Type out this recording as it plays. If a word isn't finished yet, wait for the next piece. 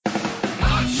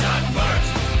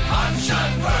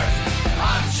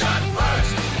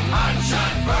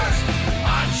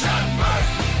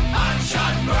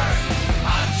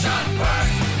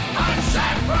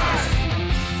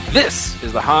This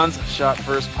is the Hans Shot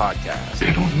First podcast.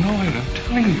 They don't know it, I'm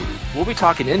telling you. We'll be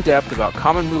talking in depth about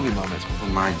common movie moments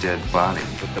From my dead body.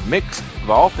 with the mix of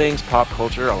all things pop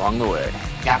culture along the way.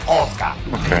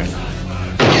 Okay.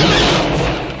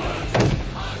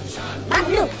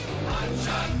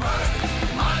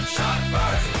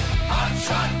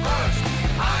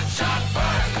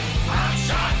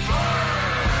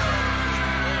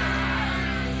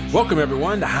 Welcome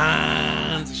everyone to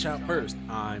Hans Shot First.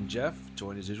 I'm Jeff,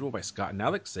 joined as usual by Scott and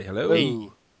Alex. Say hello.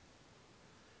 Hello.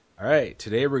 All right,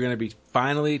 today we're going to be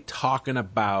finally talking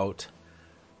about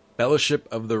Fellowship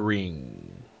of the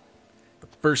Ring, the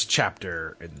first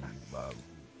chapter in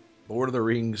Lord of the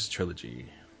Rings trilogy.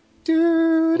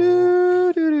 Do,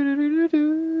 do, do, do, do,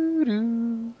 do,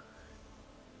 do.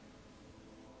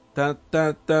 Dun,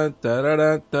 dun, dun, dun, dun,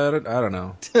 dun, dun, I don't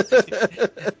know.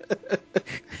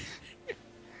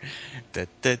 Dun,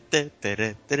 dun, dun,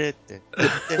 dun, dun,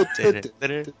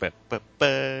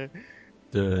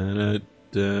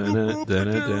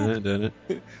 dun.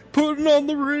 Putting on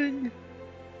the ring.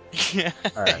 Yeah,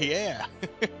 All right. yeah.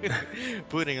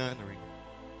 Putting on the ring.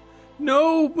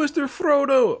 No, Mr.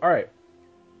 Frodo. All right.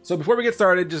 So before we get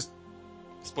started, just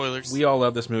Spoilers. we all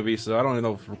love this movie, so I don't even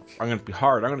know if I'm going to be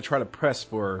hard. I'm going to try to press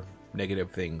for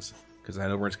negative things because I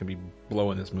know we're just going to be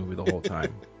blowing this movie the whole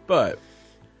time. But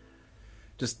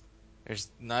just, There's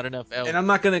not enough elf. and I'm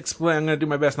not going to explain. I'm going to do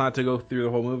my best not to go through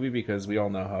the whole movie because we all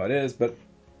know how it is. But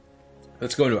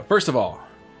let's go into it. First of all,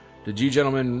 did you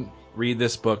gentlemen read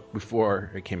this book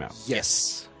before it came out?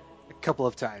 Yes. A couple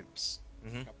of times.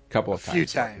 A couple A of few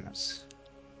times. times.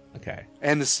 Okay.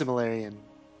 And the Similarian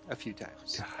a few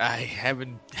times. I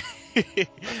haven't I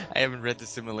haven't read the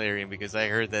Similarian because I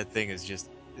heard that thing is just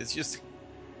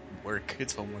work.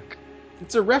 It's homework.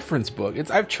 It's a reference book.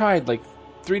 I've tried like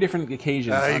 3 different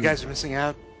occasions. You guys are missing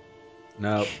out.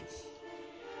 No.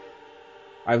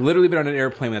 I've literally been on an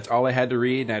airplane. That's all I had to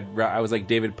read. And I was like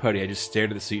David Putty. I just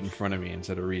stared at the seat in front of me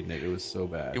instead of reading it. It was so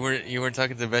bad. You weren't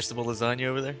talking to vegetable lasagna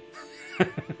over there?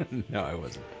 No, I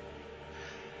wasn't.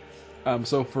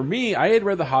 So for me, I had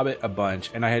read The Hobbit a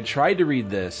bunch, and I had tried to read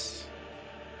this,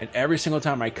 and every single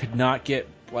time I could not get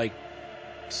like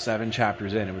 7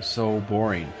 chapters in. It was so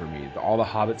boring for me. All the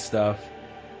Hobbit stuff,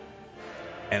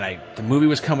 and the movie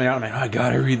was coming out. And I'm like, oh, I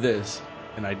gotta read this,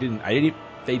 and I didn't.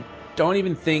 They don't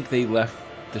even think they left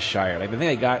the Shire. Like I think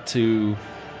I got to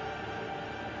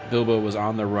Bilbo was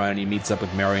on the run. He meets up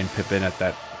with Merry and Pippin at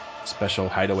that special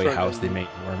hideaway Frodo. house they made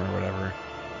in Orm or whatever.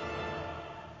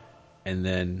 And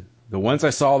then once I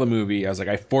saw the movie, I was like,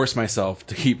 I forced myself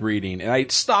to keep reading, and I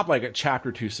stopped like a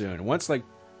chapter too soon. Once they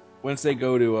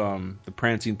go to the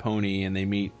Prancing Pony and they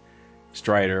meet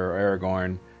Strider or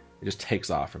Aragorn, it just takes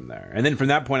off from there. And then from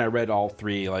that point, I read all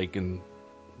 3 like in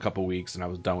a couple weeks, and I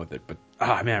was done with it. But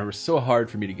man, it was so hard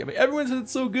for me to get. Everyone said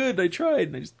it's so good. I tried,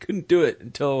 and I just couldn't do it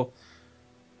until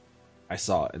I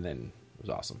saw it, and then it was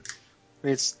awesome.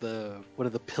 It's one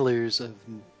of the pillars of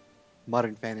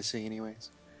modern fantasy, anyways.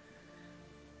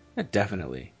 Yeah,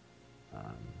 definitely. Like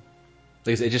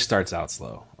I said, it just starts out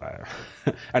slow,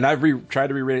 and I've tried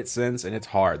to reread it since, and it's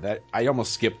hard. That I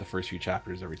almost skip the first few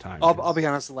chapters every time. I'll be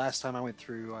honest. The last time I went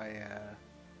through, I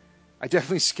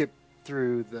definitely skipped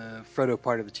through the Frodo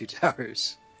part of the Two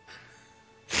Towers.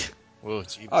 Whoa,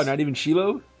 jeez. Oh, not even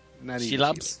Shiloh? Not even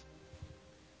Shelops?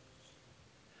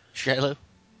 Shiloh?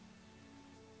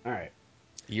 All right.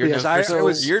 You're, Yes, no I Christopher,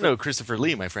 was- you're no Christopher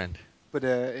Lee, my friend. But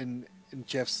in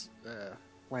Jeff's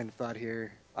line of thought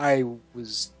here, I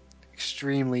was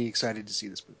extremely excited to see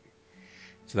this movie.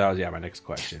 So that was my next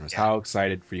question was Yeah. how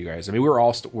excited for you guys? I mean, we were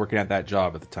all working at that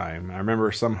job at the time. I remember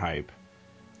some hype.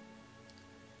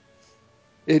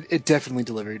 It definitely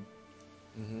delivered.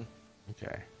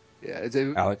 Okay, Yeah,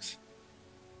 Alex.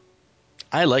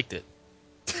 I liked it.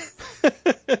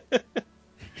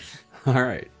 All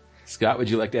right, Scott. Would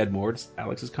you like to add more to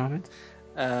Alex's comment?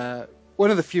 one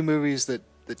of the few movies that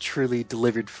truly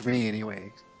delivered for me,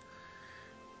 anyway.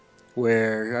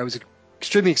 Where I was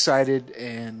extremely excited,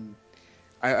 and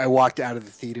I walked out of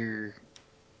the theater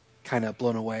kind of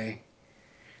blown away.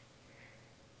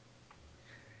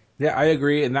 Yeah, I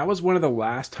agree. And that was one of the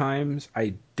last times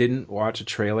I didn't watch a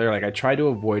trailer. Like I tried to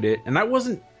avoid it, and I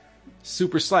wasn't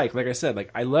super psyched. Like I said,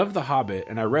 like I love The Hobbit,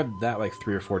 and I read that like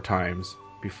 3 or 4 times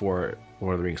before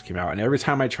Lord of the Rings came out. And every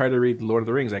time I tried to read Lord of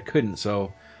the Rings, I couldn't.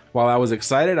 So while I was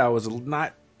excited, I was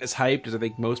not as hyped as I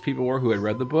think most people were who had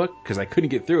read the book because I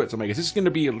couldn't get through it. So I'm like, is this going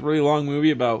to be a really long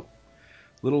movie about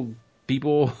little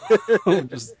people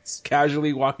just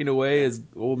casually walking away as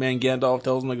old man Gandalf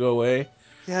tells them to go away?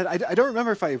 Yeah, I don't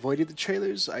remember if I avoided the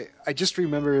trailers. I just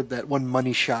remember that one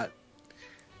money shot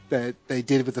that they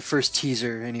did with the first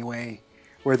teaser, anyway,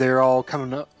 where they're all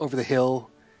coming over the hill,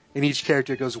 and each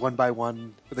character goes one by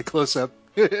one with a close up.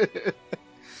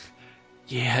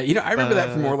 Yeah, I remember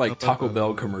that from more like Taco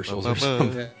Bell commercials or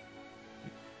something.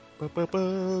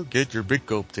 Get your big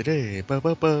gulp today.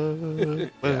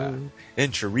 Yeah.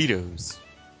 And Choritos.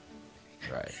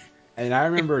 Right. And I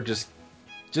remember just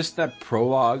that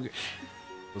prologue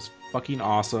was fucking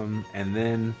awesome. And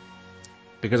then,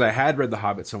 because I had read The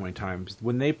Hobbit so many times,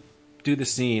 when they do the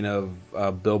scene of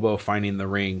Bilbo finding the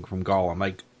ring from Gollum,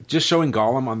 like just showing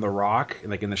Gollum on the rock,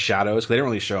 like in the shadows, 'cause they didn't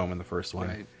really show him in the first one.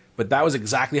 Right. But that was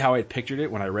exactly how I pictured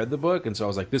it when I read the book, and so I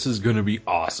was like, this is going to be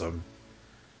awesome.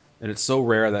 And it's so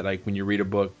rare that, like, when you read a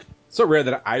book, so rare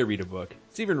that I read a book.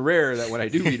 It's even rare that when I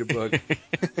do read a book,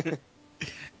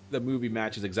 the movie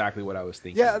matches exactly what I was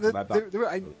thinking. Yeah, So I thought-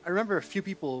 I remember a few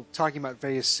people talking about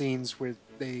various scenes where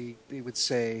they would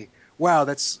say, "Wow,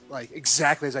 that's like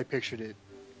exactly as I pictured it,"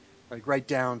 like right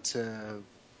down to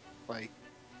like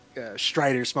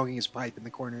Strider smoking his pipe in the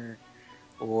corner,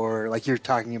 or like you're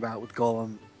talking about with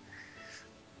Gollum.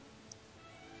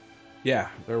 Yeah,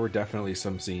 there were definitely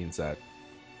some scenes that,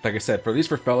 like I said, at least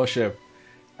for Fellowship,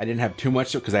 I didn't have too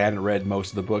much because I hadn't read most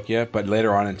of the book yet. But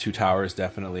later on in Two Towers,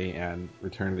 definitely, and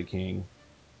Return of the King,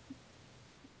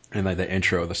 and like the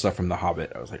intro, the stuff from The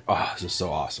Hobbit, I was like, oh, this is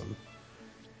so awesome.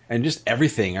 And just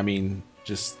everything. I mean,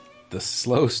 just the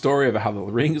slow story of how the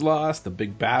ring's lost, the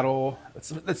big battle. That's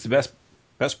the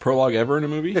best prologue ever in a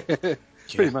movie.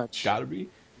 Pretty much. Gotta be.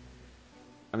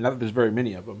 I mean, not that there's very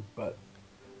many of them, but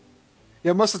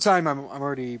Yeah, most of the time I'm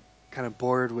already kind of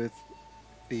bored with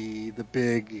the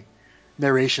big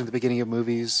narration at the beginning of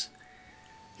movies,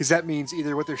 because that means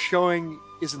either what they're showing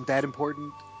isn't that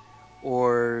important,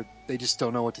 or they just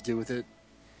don't know what to do with it.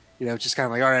 It's just kind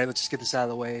of like, all right, let's just get this out of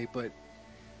the way. But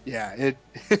yeah,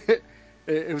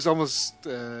 it was almost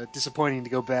disappointing to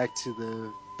go back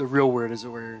to the real world, as it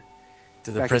were.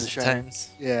 To the Back in present Shining. times.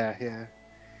 Yeah, yeah.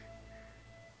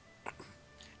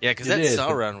 Yeah, because It that is, but-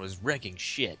 Sauron was wrecking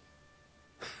shit.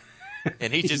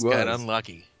 And he He just got was.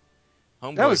 unlucky.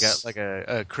 Homeboy That was- got like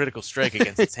a critical strike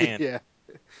against his hand. Yeah,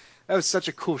 that was such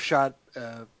a cool shot.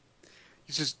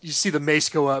 You see the mace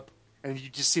go up, and you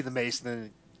just see the mace, and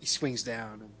then he swings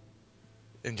down.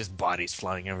 And just bodies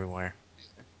flying everywhere.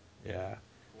 yeah.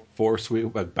 Force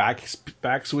swing, like back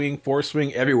swing, force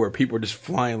swing, everywhere. People were just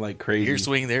flying like crazy. Here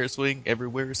swing, there swing,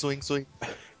 everywhere swing, swing.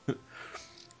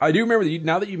 I do remember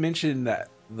now that you mentioned that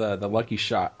the lucky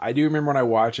shot. I do remember when I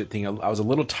watched it, thinking I was a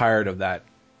little tired of that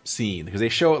scene because they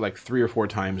show it like 3 or 4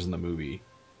 times in the movie.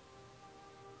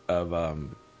 Of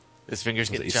His fingers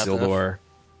was getting it chopped off. Isildur?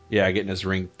 Yeah,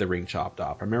 getting the ring chopped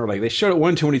off. I remember like they showed it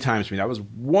one too many times to me. That was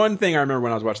one thing I remember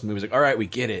when I was watching the movie. I was like, all right, we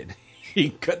get it. He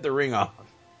cut the ring off.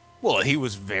 Well, he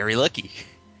was very lucky.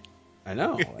 I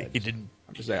know. He didn't.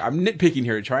 I'm just saying. I'm nitpicking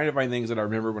here, trying to find things that I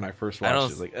remember when I first watched. I it.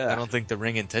 don't. It's like, I don't think the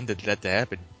ring intended that to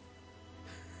happen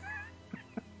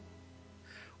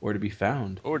or to be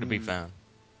found. or to be found.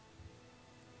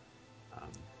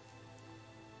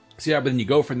 So yeah, but then you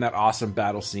go from that awesome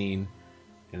battle scene,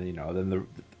 and then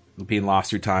the being lost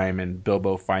through time and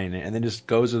Bilbo fighting it, and then just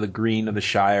goes to the green of the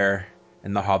Shire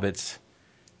and the hobbits,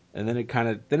 and then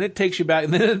it takes you back,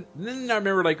 and then I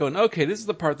remember like going, okay, this is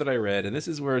the part that I read, and this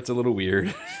is where it's a little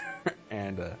weird,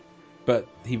 and but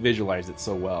he visualized it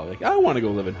so well, like I want to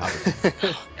go live in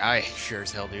Hobbit. I sure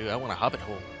as hell do. I want a hobbit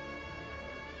hole.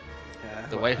 Yeah.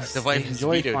 The wife They has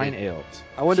enjoy vetoed fine it. ales.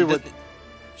 I wonder She what. doesn't-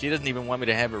 She doesn't even want me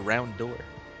to have a round door.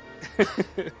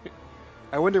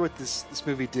 I wonder what this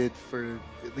movie did for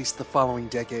at least the following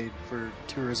decade for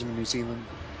tourism in New Zealand.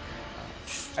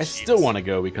 I still want to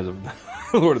go because of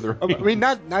Lord of the Rings. I mean,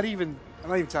 not even. I'm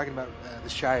not even talking about the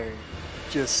Shire.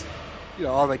 Just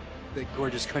all the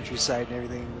gorgeous countryside and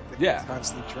everything. With the Yeah.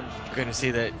 constant traffic. You're going to see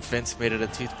that fence made out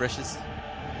of toothbrushes?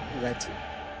 That too.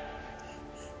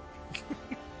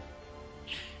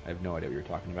 I have no idea what you're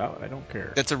talking about. I don't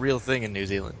care. That's a real thing in New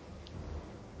Zealand.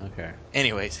 Okay.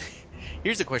 Anyways,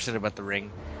 here's a question about the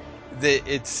ring.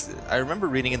 I remember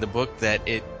reading in the book that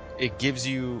it gives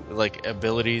you like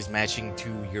abilities matching to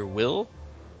your will,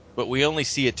 but we only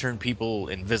see it turn people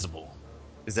invisible.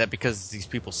 Is that because these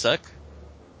people suck?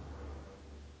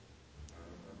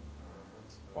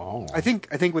 Oh. I think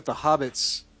with the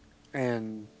hobbits,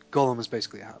 and Gollum is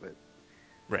basically a hobbit.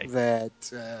 Right. That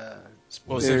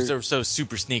Well, they're- they're so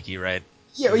super sneaky, right?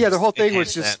 yeah, the whole thing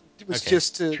Enhance was that. Okay.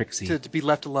 just Tricksy. to be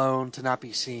left alone, to not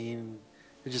be seen,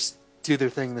 to just do their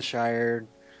thing in the Shire,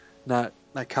 not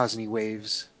cause any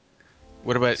waves.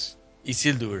 What about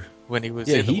Isildur when he was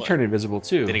Yeah, in the he turned invisible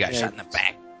too. Then he got Yeah. shot in the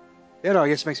back. Yeah, no, I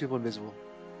guess it makes people invisible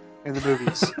in the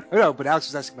movies. Oh, no, but Alex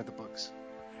was asking about the books.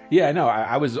 Yeah, I know.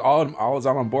 I was all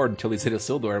on board until he said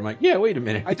Isildur. I'm like, yeah, wait a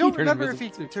minute. I don't He turned remember if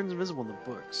invisible he too. turns invisible in the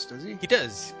books. Does he? He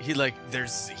does. He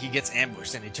gets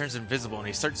ambushed and he turns invisible and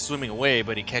he starts swimming away,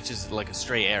 but he catches like a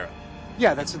stray arrow.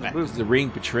 Yeah, that's in the Because the movie. ring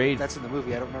betrayed. That's in the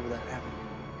movie. I don't remember that happening.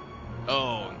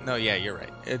 Oh no, yeah, you're right.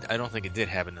 I don't think it did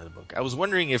happen in the book. I was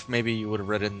wondering if maybe you would have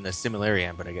read it in the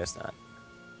Similarian, but I guess not.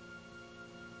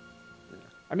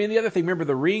 I mean, the other thing, remember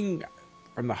the ring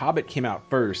from The Hobbit came out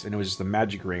first, and it was just a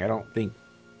magic ring. I don't think,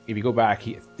 if you go back,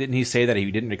 he say that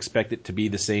he didn't expect it to be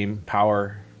the same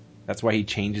power. That's why he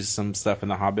changes some stuff in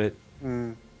The Hobbit,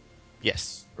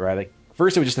 Yes. right? Like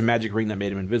first, it was just a magic ring that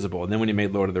made him invisible, and then when he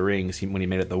made Lord of the Rings, when he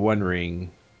made it the One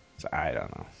Ring, so I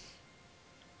don't know.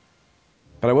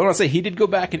 But I want to say he did go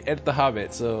back and edit The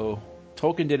Hobbit, so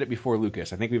Tolkien did it before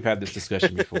Lucas. I think we've had this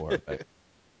discussion before, but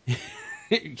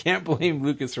you can't blame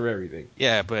Lucas for everything.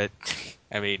 Yeah, but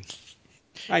I mean,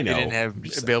 I know. he didn't I'm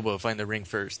just have saying. Bilbo find the ring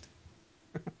first.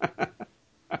 I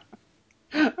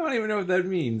don't even know what that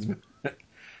means.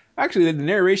 Actually, in the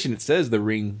narration, it says the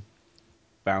ring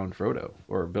found Frodo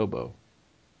or Bilbo.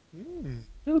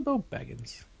 Bilbo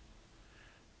Baggins.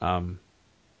 And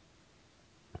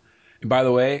by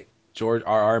the way, George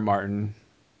R.R. Martin,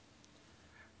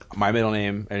 my middle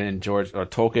name, and then George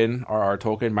Tolkien, R.R.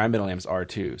 Tolkien, my middle name is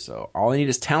R2. So all I need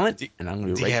is talent, and I'm going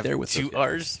to Do be you right have there with two those guys.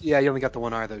 R's? Yeah, you only got the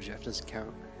one R though, Jeff. Doesn't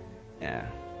count. Yeah,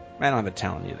 I don't have the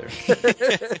talent either.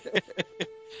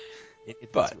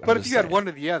 But But if you had one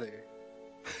or the other,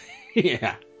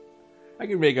 yeah, I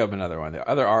can make up another one. The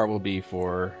other R will be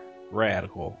for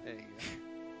radical. there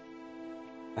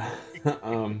you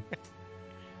go.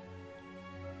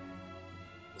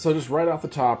 So just right off the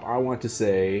top, I want to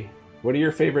say, what are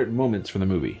your favorite moments from the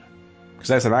movie?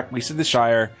 Because as I said, we said the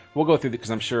Shire. We'll go through it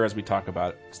because I'm sure as we talk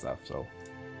about stuff. So,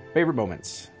 favorite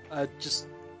moments. Just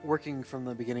working from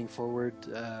the beginning forward.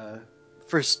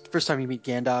 First time you meet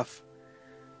Gandalf.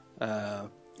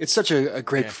 It's such a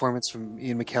great performance from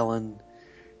Ian McKellen.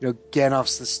 You know,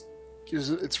 Gandalf's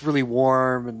it's really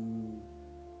warm, and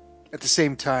at the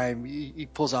same time, he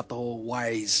pulls out the whole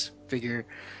wise figure.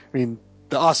 I mean,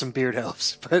 the awesome beard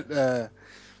helps, but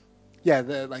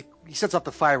yeah, he sets up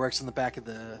the fireworks in the back of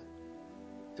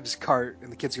his cart,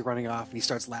 and the kids are running off, and he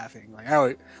starts laughing. Like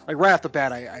right off the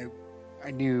bat,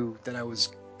 I knew that I was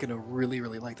gonna really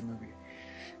really like the movie.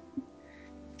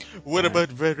 What about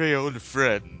very old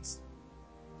friends?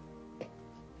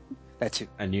 That too.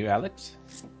 And you, Alex?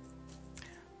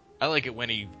 I like it when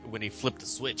he flipped the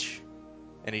switch,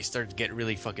 and he started to get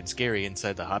really fucking scary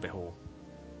inside the Hobbit hole.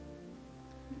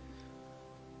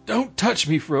 Don't touch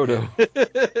me, Frodo.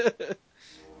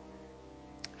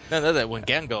 No, that when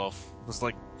Gandalf was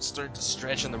like starting to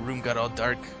stretch and the room got all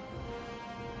dark.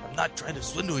 I'm not trying to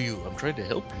swindle you. I'm trying to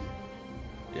help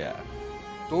you. Yeah.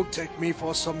 Don't take me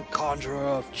for some conjurer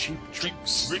of cheap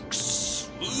tricks. Tricks.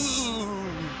 Ooh.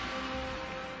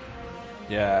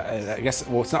 Yeah, I guess.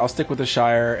 Well, I'll stick with the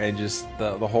Shire and just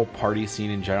the whole party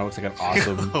scene in general. Looks like an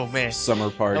awesome Oh man, summer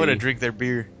party. I want to drink their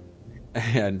beer.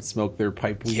 And smoke their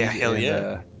pipe weed. Yeah, hell and,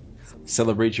 yeah.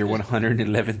 Celebrate your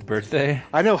 111th birthday.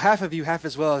 I know half of you half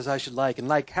as well as I should like, and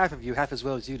like half of you half as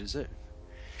well as you deserve.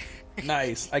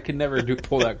 Nice. I can never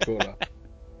pull that quota.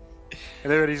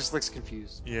 And everybody just looks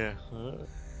confused. Yeah.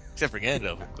 Except for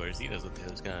Gandalf, of course. He knows what the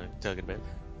hell he's talking about.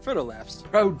 Frodo laughs.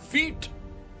 Proud feet.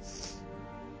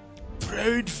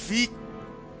 Proud feet.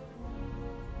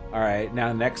 All right,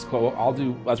 now next quote I'll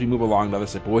do as we move along the other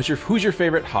side. But who's your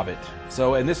favorite Hobbit?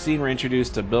 So in this scene, we're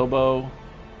introduced to Bilbo,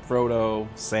 Frodo,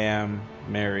 Sam,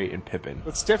 Merry, and Pippin.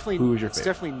 It's definitely Who's your it's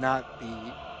favorite? definitely not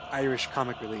the Irish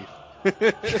comic relief.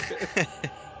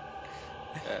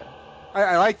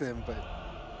 I like them, but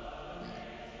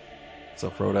So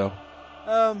Frodo.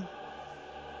 I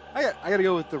gotta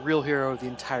go with the real hero of the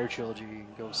entire trilogy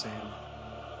and go Sam.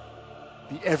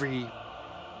 The every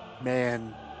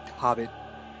man Hobbit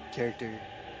character.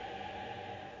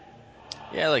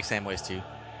 Yeah, I like Samwise too.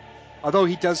 Although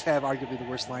he does have arguably the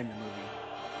worst line in the movie.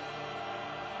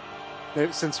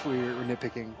 Since we're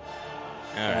nitpicking,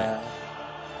 Alright.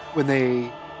 when they're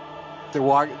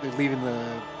leaving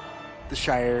the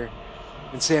Shire,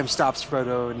 and Sam stops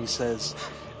Frodo and he says,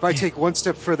 "If I take one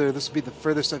step further, this will be the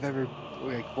furthest I've ever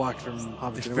walked from The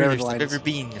Hobbiton." furthest I've ever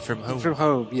been from home. From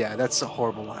home, yeah, that's a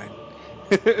horrible line.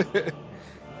 I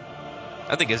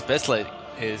think his best line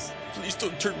is, "Please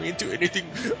don't turn me into anything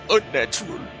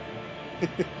unnatural."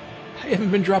 I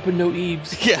haven't been dropping no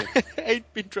eaves. Yeah, I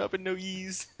ain't been dropping no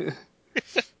E's.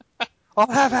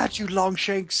 I'll have at you,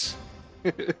 Longshanks.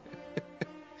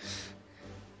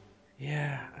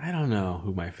 Yeah, I don't know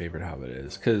who my favorite Hobbit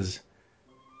is because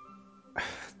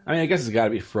I mean I guess it's got to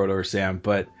be Frodo or Sam,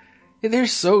 but they're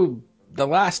so the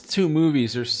last two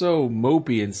movies are so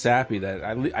mopey and sappy that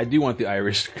I do want the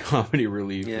Irish comedy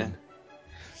relief. Yeah.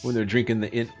 When they're drinking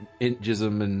the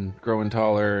int-jism and growing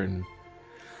taller. And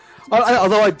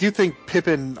Although I do think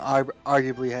Pippin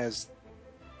arguably has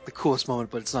the coolest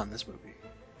moment, but it's not in this movie.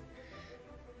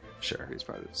 sure. He's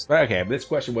part of this. But okay, but this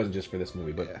question wasn't just for this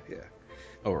movie, but Yeah.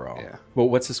 overall. Yeah. Well,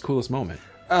 what's his coolest moment?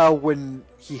 When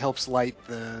he helps light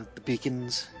the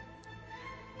beacons.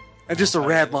 And just a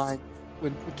rad line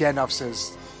when Gandalf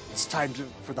says, it's time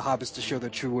for the hobbits to show their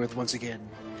true worth once again.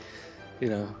 You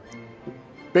know,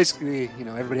 basically,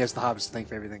 everybody has the hobbits to thank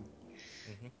for everything.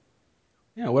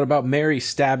 Yeah, what about Mary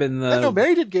stabbing the... No,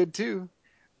 Mary did good, too.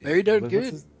 Mary did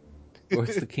good.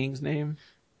 What's the king's name?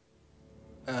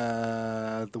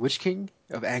 The Witch King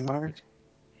of Angmar.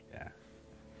 Yeah.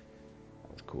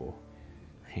 That was cool.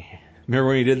 Remember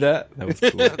when he did that? That was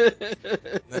cool.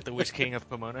 Not the Witch King of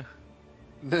Pomona.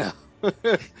 No.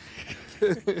 the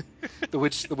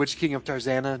Witch King of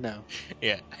Tarzana? No.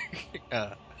 Yeah.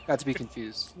 Not to be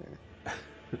confused. Yeah.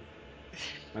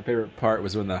 My favorite part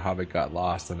was when the Hobbit got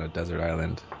lost on a desert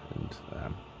island, and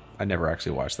I never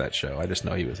actually watched that show. I just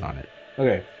know he was on it.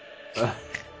 Okay.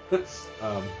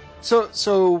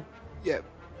 So yeah.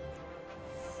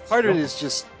 Part of it is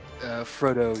just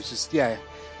Frodo is just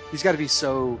he's got to be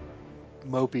so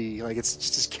mopey, like it's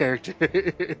just his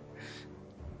character.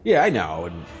 Yeah, I know,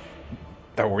 and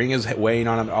the ring is weighing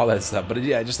on him, all that stuff. But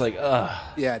yeah, just like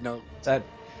Yeah, no, that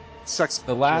sucks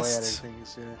the joy last- out of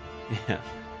things. Yeah. yeah.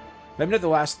 Maybe not the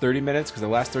last 30 minutes, because the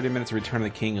last 30 minutes of Return of the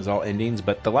King is all endings,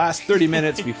 but the last 30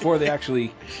 minutes before they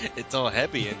actually It's all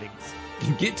happy endings.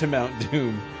 get to Mount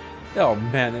Doom. Oh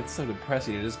man, it's so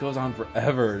depressing. It just goes on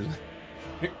forever.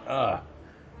 But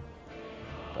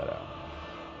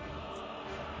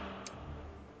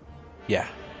yeah,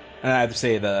 and I have to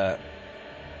say I'm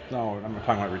not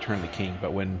talking about Return of the King,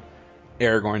 but when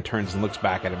Aragorn turns and looks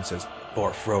back at him and says,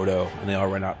 "For Frodo," and they all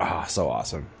run out. So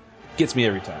awesome. Gets me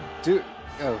every time. Dude,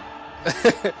 well,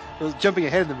 jumping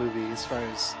ahead in the movie as far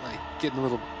as like getting a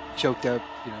little choked up,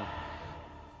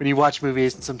 when you watch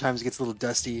movies and sometimes it gets a little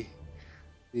dusty.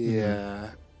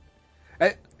 For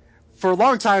a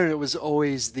long time it was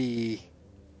always the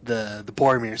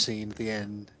Boromir scene at the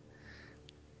end.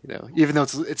 Even though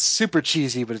it's super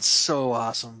cheesy, but it's so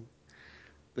awesome.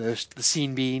 The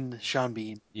scene being Sean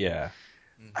Bean. Yeah.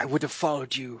 I would have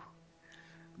followed you,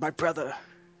 my brother,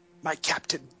 my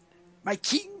captain, my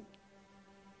king.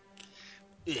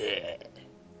 Yeah.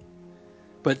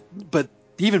 But the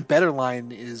even better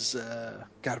line is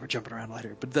God, we're jumping around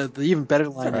later. But the even better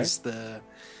line is the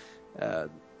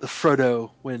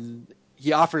Frodo when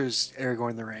he offers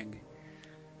Aragorn the ring,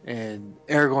 and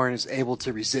Aragorn is able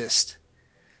to resist,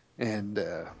 and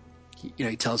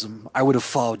he tells him, "I would have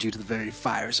followed you to the very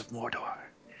fires of Mordor."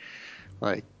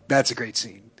 Like that's a great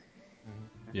scene.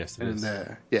 Yes, it And is.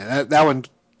 that one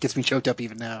gets me choked up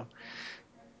even now.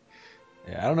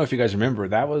 Yeah, I don't know if you guys remember,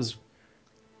 that was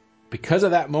because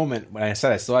of that moment when I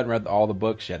said I still hadn't read all the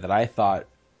books yet, that I thought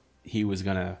he was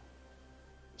gonna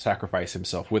sacrifice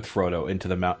himself with Frodo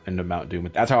into Mount Doom.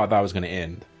 That's how I thought it was gonna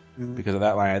end. Mm-hmm. Because of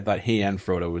that line, I thought he and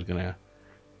Frodo was gonna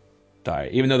die,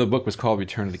 even though the book was called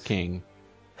Return of the King.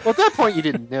 Well, at that point you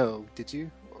didn't know, did you?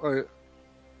 Or,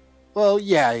 well,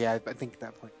 yeah, I think at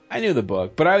that point. I knew the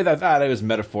book, but I thought it was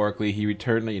metaphorically he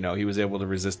returned. He was able to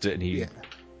resist it, and he. Yeah.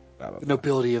 Blah, blah, The blah.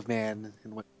 nobility of man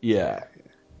and what. Yeah.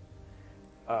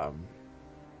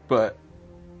 But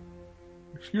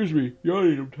excuse me,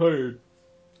 yawning. I'm tired.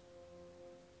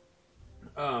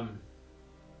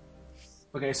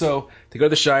 Okay, so to go to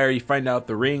the Shire, you find out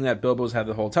the ring that Bilbo's had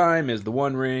the whole time is the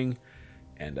One Ring,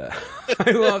 and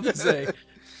I love to say,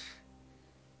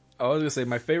 I was gonna say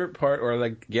my favorite part, or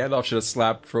like Gandalf should have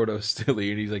slapped Frodo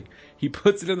silly, and he's like, he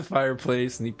puts it in the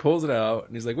fireplace and he pulls it out,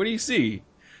 and he's like, "What do you see?"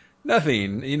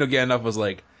 Nothing. Gandalf was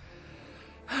like,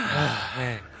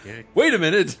 Man, good. "Wait a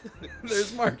minute,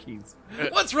 there's markings.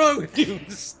 What's wrong with you?"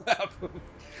 Just slap him.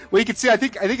 Well, you can see. I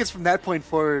think it's from that point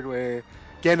forward where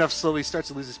Gandalf slowly starts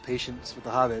to lose his patience with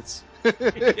the hobbits.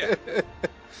 Yeah.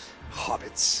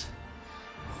 Hobbits.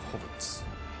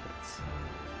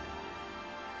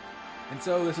 And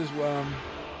so this is he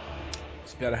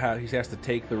has to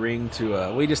take the ring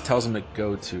to he just tells him to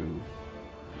go to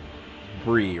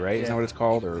Bree, right? Isn't that what it's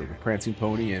called? Or the Prancing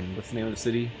Pony, and what's the name of the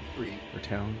city? Bree. Or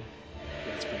town?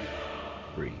 Yeah, it's Bree.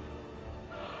 Bree.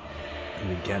 And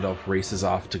then Gandalf races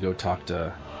off to go talk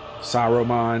to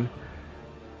Saruman.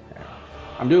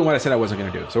 I'm doing what I said I wasn't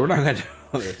going to do, so we're not going to do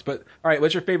this. But all right,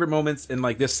 what's your favorite moments in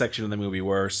like this section of the movie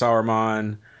where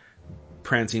Saruman,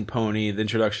 Prancing Pony, the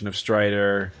introduction of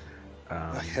Strider?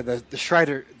 Yeah, the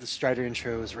Strider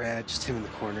intro is rad. Just him in the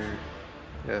corner.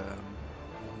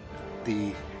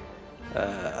 the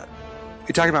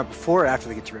you're talking about before or after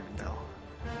they get to Rivendell?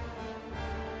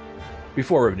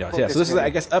 Before Rivendell, yeah. So this is, I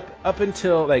guess, up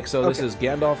until like, so this Okay. is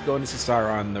Gandalf going to see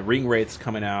Sauron, the ring wraiths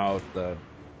coming out,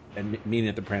 and meeting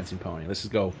at the Prancing Pony. Let's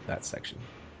just go that section.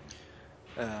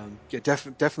 Yeah,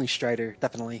 definitely Strider,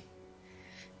 definitely.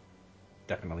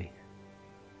 Definitely.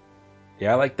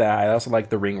 Yeah, I like that. I also like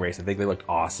the ring race. I think they looked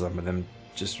awesome. And then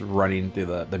just running through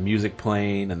the music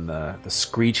playing and the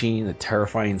screeching, the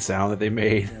terrifying sound that they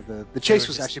made. Yeah, the chase were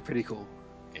was just- actually pretty cool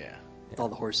Yeah. with all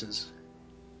the horses.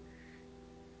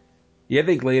 Yeah, I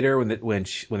think later when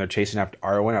they're chasing after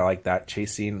Arwen, I like that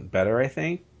chase scene better. I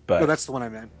think, but No, that's the one I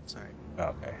meant. Sorry.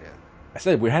 okay. Yeah. I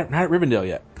said we're not at Rivendell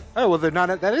yet. Oh well, they're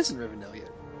not. That isn't Rivendell yet.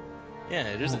 Yeah,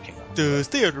 it isn't. Okay.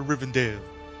 Stay out of Rivendell.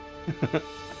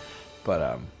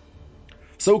 But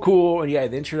so cool, and yeah,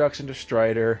 the introduction to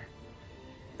Strider,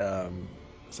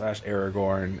 slash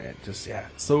Aragorn, and just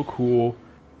so cool.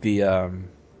 The I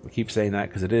keep saying that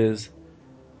because it is.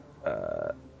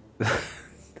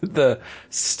 The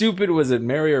stupid, was it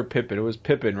Merry or Pippin? It was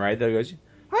Pippin, right? That goes,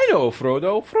 I know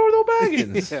Frodo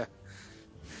Baggins. Yeah.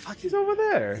 He's over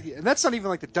there. Yeah, and that's not even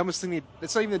like the dumbest thing.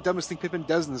 That's not even the dumbest thing Pippin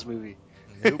does in this movie.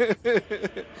 Nope.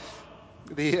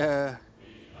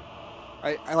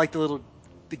 I like the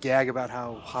gag about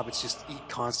how hobbits just eat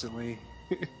constantly.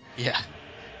 Yeah.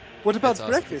 What about That's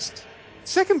awesome. breakfast?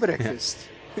 Second breakfast.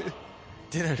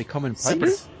 Dinner. They come in Supper.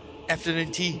 pipes.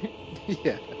 Afternoon tea.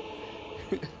 Yeah.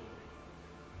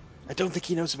 I don't think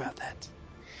he knows about that.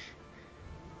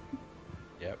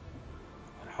 Yep.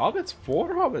 Hobbits,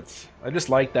 4 hobbits. I just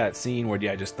like that scene where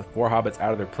just the 4 hobbits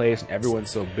out of their place and everyone's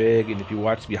so big. And if you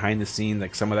watch behind the scenes,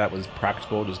 like some of that was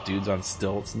practical, just dudes on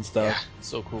stilts and Yeah. stuff.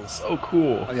 So cool. So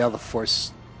cool. Oh yeah, the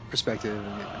Force perspective.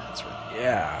 And yeah, that's right.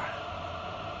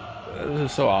 Yeah.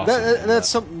 This is so awesome. That's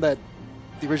something that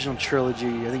the original trilogy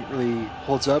I think really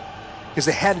holds up because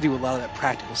they had to do a lot of that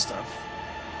practical stuff.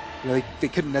 You know, they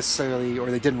couldn't necessarily,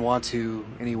 or they didn't want to,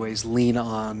 anyways, lean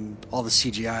on all the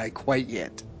CGI quite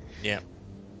yet. Yeah.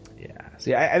 Yeah.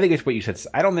 See, I think it's what you said.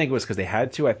 I don't think it was because they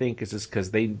had to. I think it's just because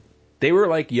they were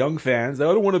like young fans. They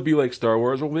don't want to be like Star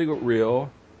Wars. We'll make it real.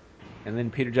 And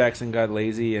then Peter Jackson got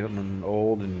lazy and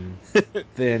old and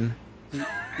thin.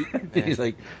 He's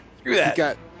like, screw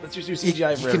that. Let's just do CGI He for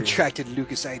everything. contracted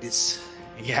Lucasitis.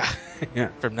 Yeah. Yeah.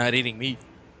 From not eating meat.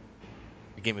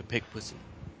 Became a pig pussy.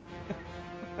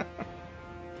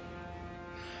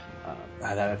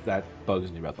 That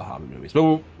bugs me about the Hobbit movies, but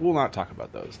we'll not talk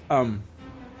about those.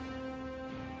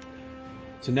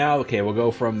 So now, okay, we'll go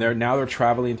from there. Now they're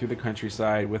traveling through the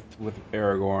countryside with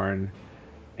Aragorn,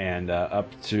 and up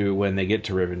to when they get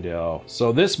to Rivendell.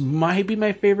 So this might be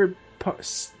my favorite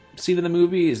scene in the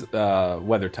movie is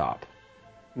Weathertop.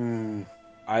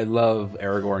 I love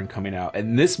Aragorn coming out,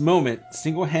 and this moment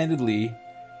single-handedly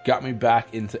got me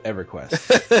back into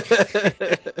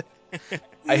EverQuest.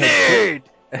 I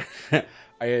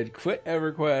had quit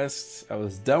EverQuest. I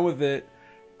was done with it.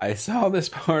 I saw this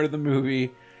part of the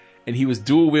movie, and he was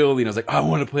dual wielding. I was like, I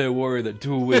want to play a warrior that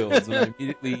dual wields, and I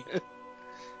immediately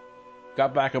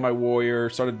got back on my warrior,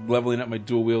 started leveling up my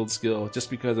dual wield skill just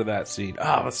because of that scene.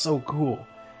 Oh, it's so cool.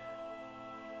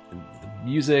 And the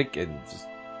music and just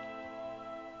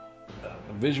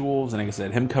the visuals, and like I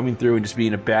said, him coming through and just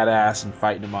being a badass and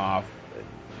fighting him off.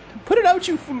 Put it out,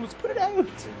 you fools! Put it out!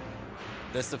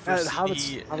 That's the first Hobbits-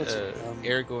 scene Hobbits,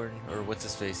 Aragorn, or what's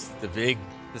his face? The Vig.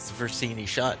 That's the first scene he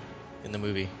shot in the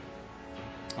movie.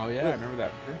 Oh yeah, I remember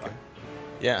that. Okay.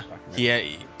 Yeah. Documentary. Yeah,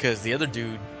 because the other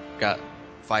dude got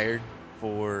fired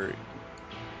for.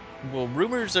 Well,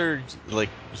 rumors are like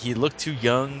he looked too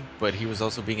young, but he was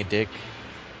also being a dick.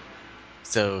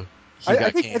 So he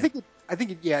got canned. I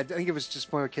think it was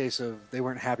just more a case of they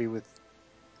weren't happy with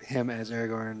him as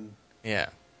Aragorn. Yeah.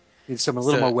 Needed someone a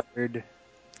little So- more weird.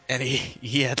 And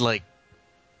he had like,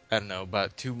 I don't know,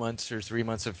 about 2 months or 3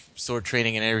 months of sword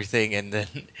training and everything, and then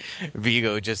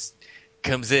Vigo just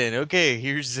comes in. Okay,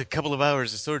 here's a couple of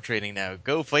hours of sword training now.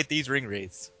 Go fight these ring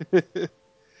wraiths.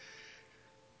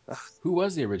 Who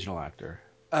was the original actor?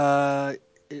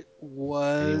 It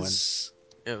was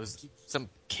It was some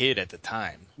kid at the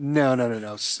time.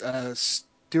 no.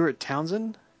 Stuart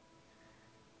Townsend.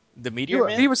 The Meteor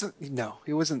Man? He wasn't. No,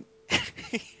 he wasn't.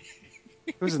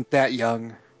 He wasn't that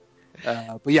young.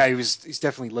 But yeah, he's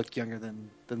definitely looked younger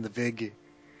than the Vig.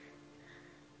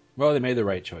 Well, they made the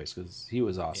right choice because he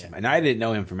was awesome, Yeah. and I didn't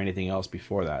know him from anything else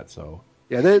before that. So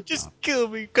Yeah, they Just kill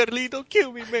me, Carlito,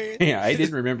 kill me, man. yeah, I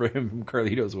didn't remember him from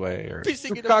Carlito's Way. Or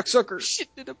Pissing in a cocksucker. shit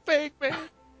in a bag, man.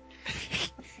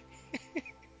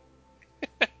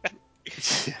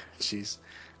 Jeez.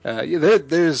 Yeah,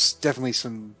 there's definitely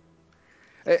some.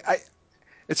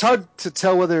 It's hard to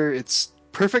tell whether it's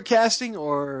perfect casting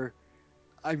or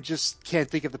I just can't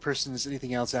think of the person as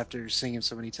anything else after seeing him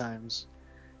so many times.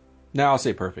 Now I'll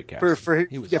say perfect casting.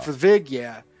 He was for awesome. Vig,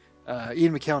 yeah.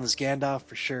 Ian McKellen as Gandalf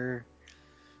for sure.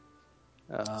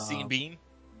 Scene Bean.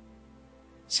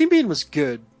 Sean Bean was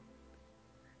good,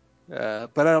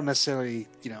 but I don't necessarily,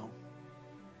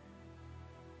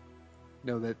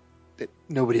 know that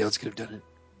nobody else could have done it.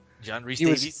 John Rhys He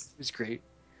Davies. was great.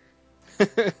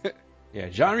 Yeah,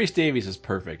 John Rhys Davies is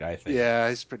perfect, I think. Yeah,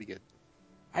 he's pretty good.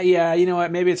 Yeah, you know what?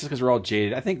 Maybe it's just because we're all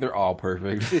jaded. I think they're all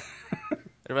perfect. What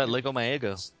about Lego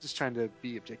Maego? Just trying to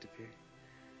be objective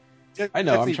here. I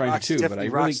know, I'm Definitely trying to too, but definitely I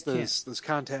really rocks can't. those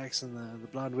contacts and the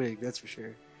blonde wig, that's for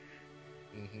sure.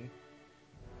 Mm-hmm.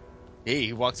 Hey,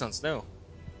 he walks on snow.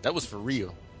 That was for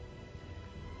real.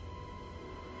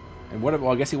 And well,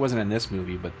 I guess he wasn't in this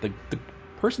movie, but the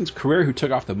person's career who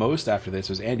took off the most after this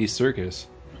was Andy Serkis.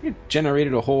 He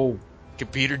generated a whole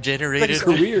Computer generated.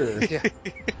 career.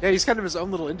 Yeah, he's kind of his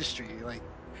own little industry. Like,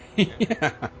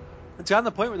 Yeah. it's on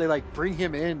the point where they like bring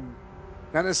him in,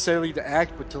 not necessarily to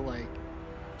act, but to like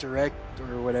direct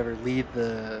or whatever, lead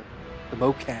the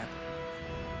mocap.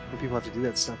 When people have to do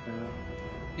that stuff now.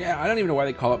 Yeah, I don't even know why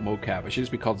they call it mocap. It should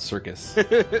just be called circus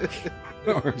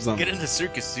or something. Get in the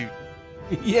circus suit.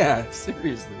 Yeah,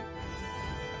 seriously.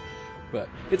 But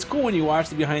it's cool when you watch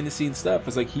the behind the scenes stuff.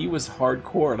 It's like he was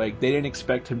hardcore. Like they didn't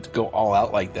expect him to go all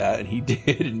out like that, and he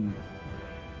did. And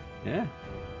yeah,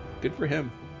 good for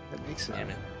him. That makes sense. Damn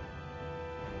it.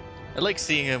 I like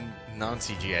seeing him non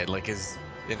CGI, like in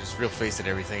his real face and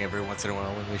everything. Every once in a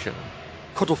while when we show him.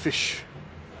 Cuttlefish.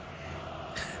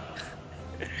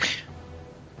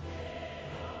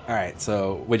 All right,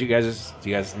 so do you guys?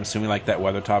 I'm assuming like that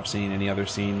Weathertop scene. Any other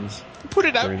scenes Put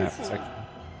it out during that before. section?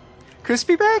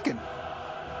 Crispy bacon.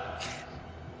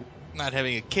 Not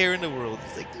having a care in the world.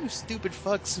 He's like, you stupid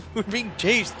fucks. We're being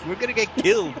chased. We're gonna get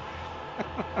killed.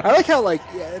 I like how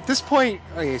at this point,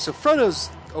 okay, so Frodo's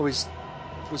was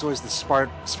always the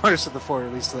smartest of the four,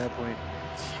 at least to that point.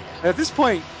 And at this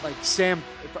point, like Sam,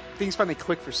 things finally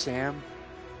click for Sam.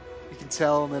 You can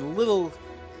tell, and then a little,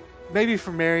 maybe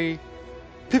for Merry.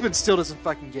 Pippin still doesn't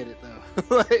fucking get it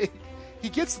though. Like, he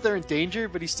gets that they're in danger,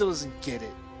 but he still doesn't get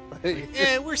it. Like,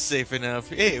 Yeah, we're safe enough.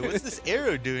 Hey, what's this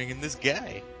arrow doing in this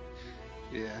guy?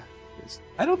 yeah.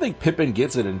 I don't think Pippin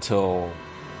gets it until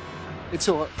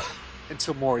Until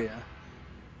Moria.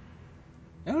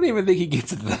 I don't even think he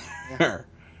gets it there.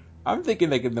 I'm thinking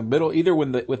like in the middle, either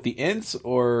with the Ents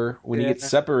or when he gets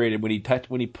separated, when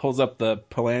he pulls up the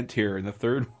Palantir in the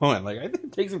third one. Like I think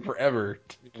it takes him forever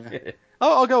to get it.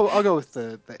 I'll go with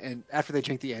the end after they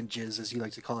drink the end jizz, as you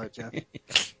like to call it, Jeff.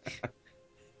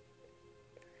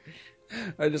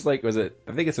 I just like I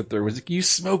think it's the third. Was it, you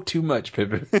smoke too much,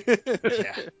 Pippin?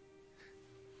 Yeah.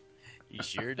 He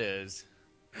sure does.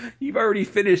 You've already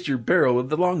finished your barrel of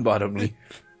the Longbottom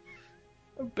leaf.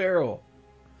 A barrel.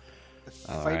 The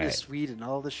finest weed in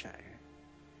all the Shire.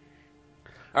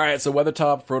 All right, so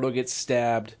Weathertop, Frodo gets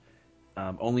stabbed.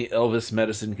 Only Elvis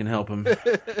medicine can help him.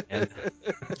 And,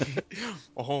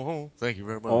 Thank you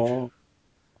very much. oh.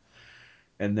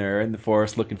 And they're in the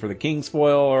forest looking for the King's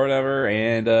foil or whatever,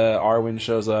 and Arwen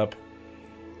shows up.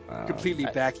 Completely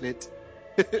backlit.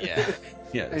 Yeah.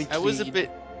 Yes. I was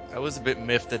a bit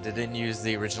miffed that they didn't use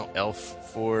the original elf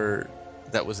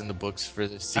that was in the books for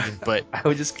the scene, but I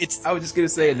was just gonna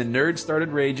say, and the nerds started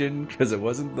raging because it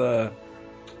wasn't the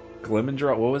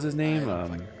Glimmindraw. What was his name? I don't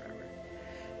fucking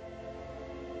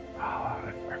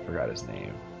remember. I forgot his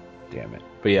name. Damn it!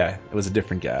 But yeah, it was a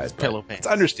different guy. Pillow Pants. It's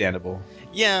understandable.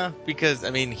 yeah, because I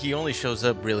mean he only shows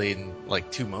up really in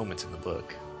like 2 moments in the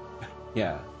book,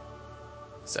 Yeah.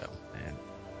 so Man.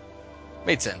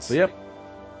 made sense. So yep.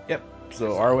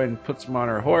 So Arwen puts him on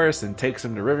her horse and takes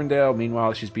him to Rivendell.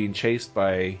 Meanwhile, she's being chased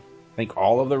by, I think,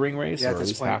 all of the ring race, Yeah, or at at this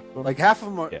least point, half of them. like half of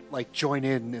them are, Yeah. like join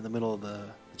in the middle of the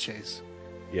chase.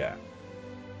 Yeah.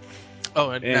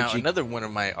 Oh, and now she- another one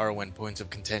of my Arwen points of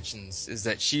contentions is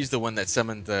that she's the one that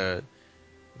summoned the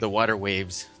water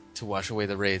waves to wash away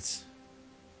the wraiths.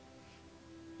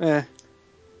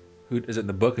 Who is it in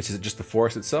the book? Is it just the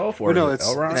forest itself, or But no, is it it's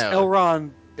Elrond? No.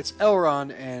 Elrond. It's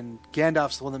Elrond, and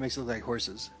Gandalf's the one that makes it look like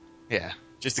horses. Yeah,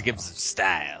 just to give him some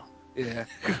style. Yeah.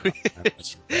 I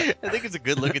think it's a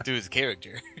good look into his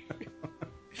character.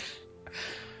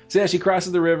 So yeah, she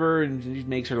crosses the river and she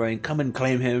makes her lane. Come and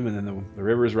claim him, and then the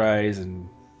rivers rise and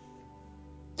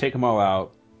take them all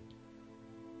out.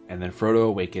 And then Frodo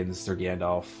awakens Sir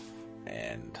Gandalf,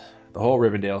 and the whole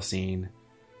Rivendell scene.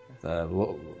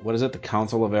 What is it? The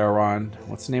Council of Elrond.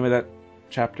 What's the name of that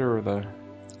chapter or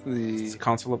the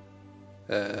Council of?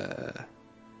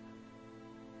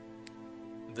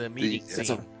 The meeting that's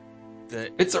scene.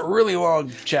 It's a really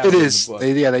long chapter. It is. In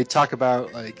the book. They talk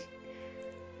about like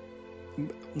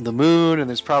the moon, and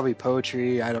there's probably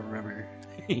poetry. I don't remember.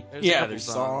 There's a yeah, couple there's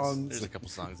songs. songs. There's a couple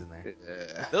songs in there.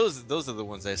 Uh, Those are the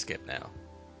ones I skip now.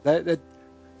 that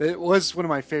was one of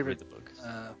my Read favorite the book.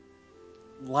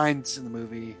 lines in the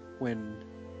movie when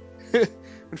when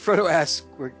Frodo asks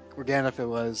where Gandalf it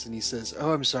was, and he says,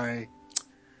 "Oh, I'm sorry,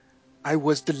 I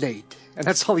was delayed," and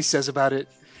that's all he says about it.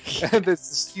 And it's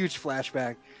this huge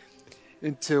flashback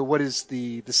into what is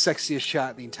the sexiest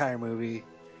shot in the entire movie,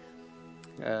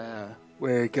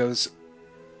 where it goes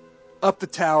up the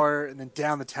tower and then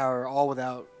down the tower, all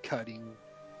without cutting.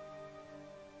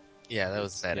 Yeah, that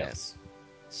was badass.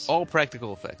 All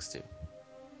practical effects too.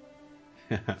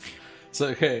 So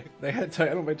okay, I had to tell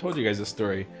you, I don't know if I told you guys this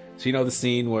story. So you know the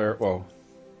scene where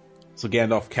so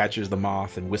Gandalf catches the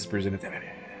moth and whispers in it, and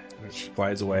it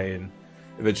flies away, and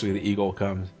eventually the eagle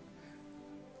comes.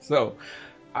 So,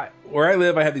 where I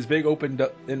live, I have these big open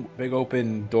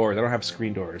doors. I don't have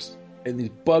screen doors, and these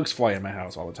bugs fly in my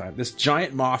house all the time. This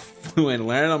giant moth flew in,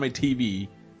 landed on my TV,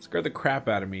 scared the crap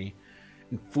out of me,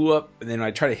 and flew up. And then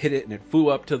I tried to hit it, and it flew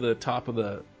up to the top of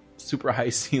the super high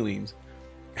ceilings.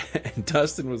 And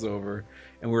Dustin was over,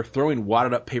 and we were throwing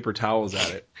wadded up paper towels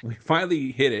at it. We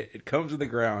finally hit it. It comes to the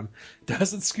ground.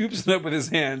 Dustin scoops it up with his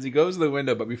hands. He goes to the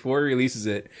window, but before he releases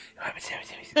it,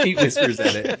 he whispers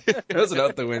at it. Throws it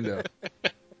out the window.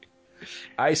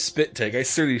 I spit take. I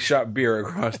seriously shot beer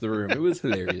across the room. It was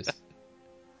hilarious.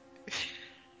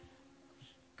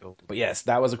 But yes,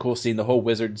 that was a cool scene. The whole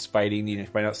wizards fighting. You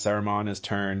find out Saruman is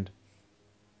turned.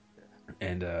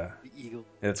 And The eagle.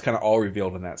 it's kind of all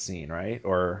revealed in that scene, right?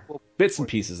 Or bits and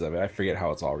pieces of it. I forget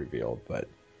how it's all revealed, but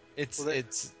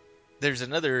There's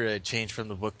another change from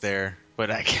the book there, but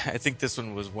I think this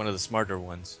one was one of the smarter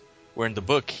ones. Where in the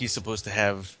book he's supposed to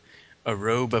have a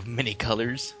robe of many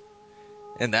colors,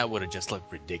 and that would have just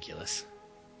looked ridiculous.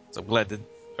 So I'm glad that,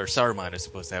 or Saruman is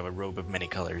supposed to have a robe of many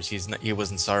colors. He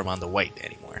wasn't Saruman the White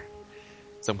anymore.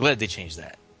 So I'm glad they changed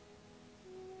that.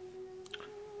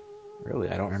 really,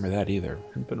 I don't remember that either.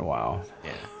 It's been a while.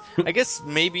 Yeah, I guess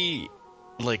maybe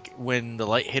like when the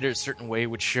light hit it a certain way, it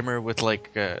would shimmer with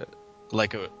like a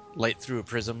light through a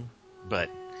prism. But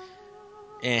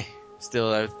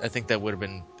still, I think that would have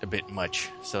been a bit much.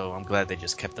 So I'm glad they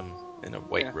just kept them in a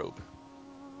white robe.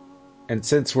 And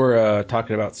since we're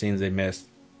talking about scenes they missed,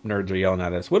 nerds are yelling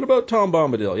at us. What about Tom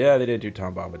Bombadil? Yeah, they didn't do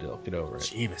Tom Bombadil. Get over it.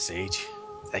 Jeebus, Age,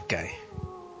 that guy.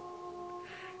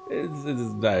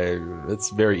 It's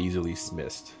very easily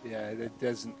dismissed. Yeah, it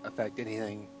doesn't affect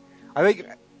anything. I think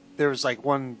there was like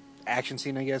one action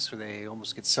scene, I guess, where they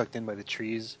almost get sucked in by the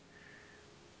trees,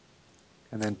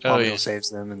 and then Bombadil saves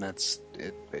them, and that's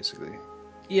it, basically.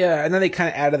 Yeah, and then they kind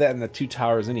of added that in the Two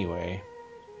Towers anyway.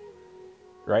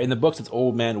 Right? In the books, it's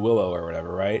Old Man Willow or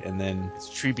whatever, right? And then It's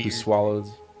Treebeard. he swallows.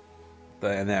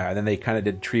 And then they kind of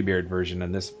did Treebeard version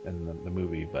in the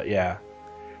movie. But yeah.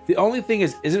 The only thing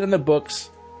is, isn't in the books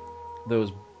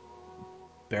those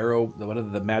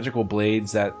the magical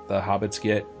blades that the hobbits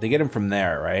get? They get them from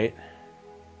there, right?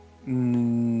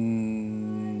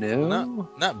 No.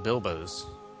 Not Bilbo's.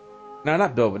 No,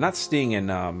 not Bilbo, not Sting and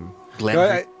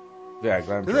Glamdring. yeah,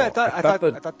 Glenn. I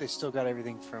thought they still got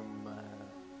everything from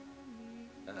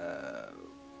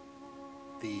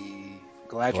the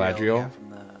Galadriel. Yeah, from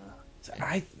the...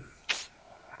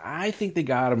 I think they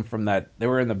got them from that. They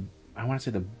were in the. I want to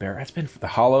say the Barrows. It's been the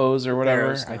Hollows or whatever.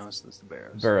 Barrows, no, it's the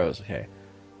Barrows. Barrows. Okay.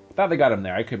 I thought they got him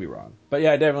there. I could be wrong, but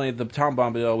yeah, definitely the Tom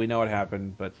Bombadil. We know what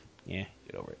happened, but yeah,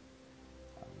 get over it.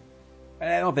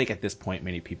 I don't think at this point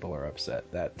many people are upset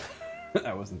that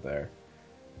I wasn't there.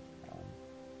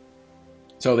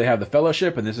 So they have the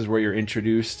Fellowship, and this is where you're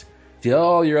introduced to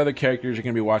all your other characters you're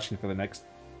going to be watching for the next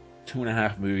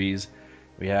 2.5 movies.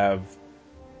 We have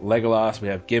Legolas, we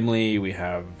have Gimli, we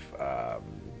have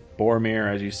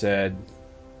Boromir, as you said,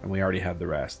 and we already have the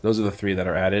rest. Those are the 3 that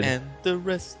are added. And the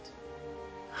rest.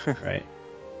 Right.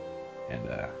 And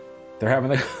they're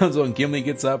having the console, and Gimli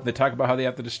gets up. They talk about how they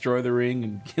have to destroy the ring,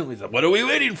 and Gimli's like, "What are we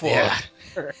waiting for?" Yeah.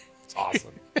 It's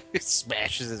awesome. He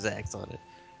smashes his axe on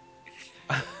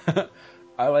it.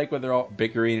 I like when they're all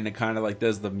bickering, and it kind of like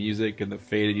does the music and the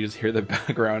fade, and you just hear the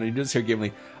background, and you just hear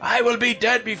Gimli, "I will be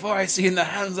dead before I see in the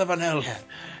hands of an elf.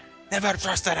 Never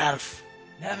trust an elf.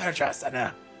 Never trust an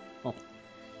elf." Oh.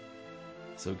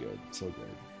 So good, so good.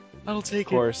 I'll take it. Of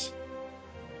course.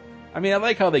 I mean, I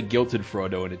like how they guilted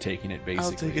Frodo into taking it,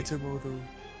 basically. I'll take it to Mordor.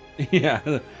 Yeah.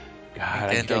 God,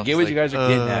 I get what you guys are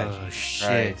getting at. Oh, shit.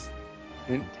 Right.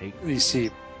 And Take you see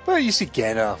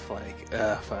Gandalf like,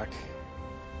 fuck.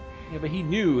 Yeah, but he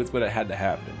knew it's what it had to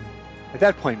happen. At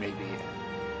that point, maybe.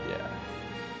 Yeah.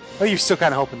 Well, you're still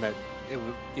kind of hoping that it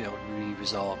would, be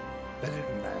resolved better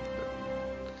than that.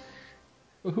 But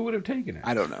Well, who would have taken it?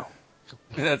 I don't know.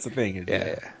 That's the thing.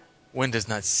 Yeah. One does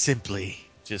not simply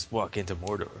just walk into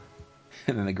Mordor.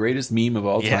 And then the greatest meme of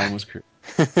all Yeah. time was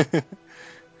It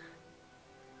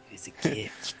is a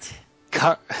gift.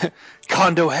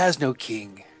 Kondo has no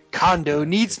king. Kondo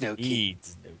needs no king.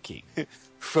 Needs no king.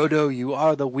 Frodo, you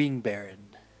are the wing baron.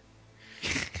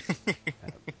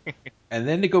 And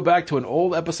then to go back to an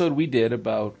old episode we did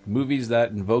about movies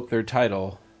that invoke their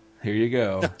title, here you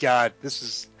go. God, this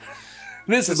is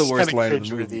This is the worst line of the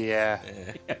cringeworthy, movie. yeah.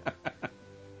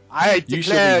 I You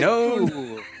shall declare be known.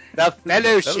 you the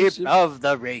Fellowship of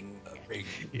the Ring.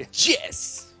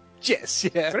 Yes. Yes,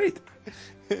 yeah. Great.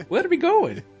 Where are we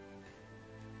going?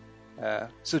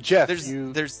 So Jeff,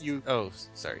 There's. you Oh,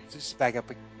 sorry. just back up.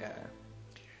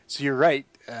 So you're right.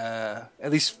 At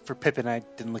least for Pippin, I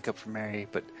didn't look up for Merry,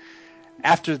 but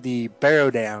after the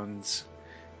Barrow Downs,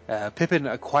 Pippin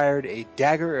acquired a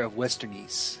dagger of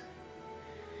Westernese.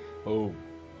 Oh,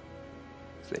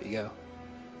 So there you go.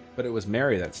 but it was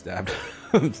Mary that stabbed.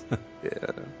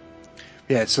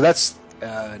 Yeah. So that's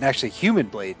an actually human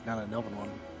blade, not an elven one.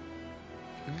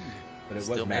 But it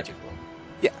Still was magical.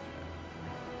 Yeah,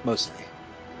 mostly.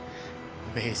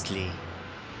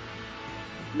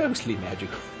 Mostly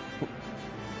magical.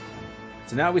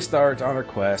 So now we start on our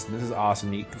quest, and this is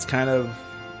awesome. It's kind of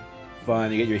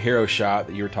fun. You get your hero shot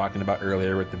that you were talking about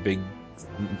earlier with the big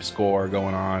score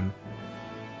going on.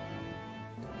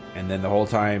 And then the whole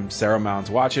time, Saruman's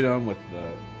watching him with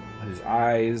his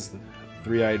eyes, the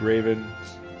three-eyed raven,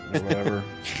 or whatever.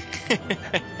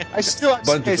 I've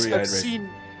three-eyed seen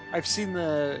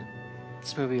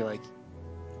this movie like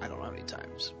I don't know how many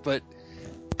times, but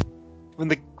when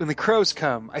the crows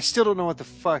come, I still don't know what the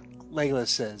fuck Legolas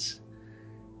says.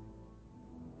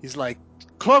 He's like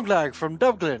Cloglag from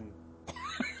Dublin.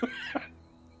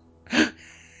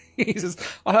 He says,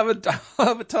 I'll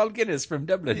have a tall Guinness from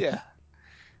Dublin. Yeah,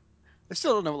 I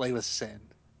still don't know what Legolas is saying.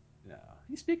 No,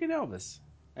 he's speaking Elvis.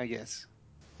 I guess.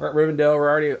 We're at Rivendell. We're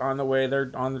already on the way.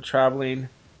 They're on the traveling,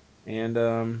 and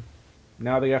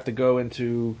now they have to go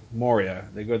into Moria.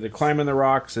 They're climbing the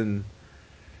rocks, and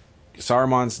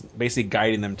Saruman's basically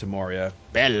guiding them to Moria.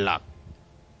 Bad luck.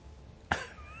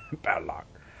 Bad luck.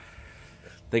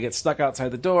 They get stuck outside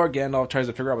the door. Gandalf tries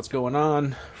to figure out what's going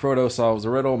on. Frodo solves the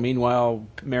riddle. Meanwhile,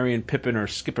 Merry and Pippin are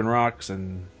skipping rocks,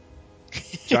 and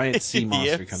giant sea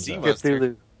monster comes sea out. monster.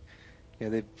 Cthulhu.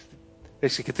 Yeah,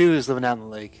 basically Cthulhu's living out in the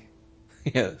lake.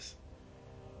 Yes.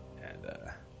 And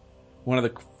one of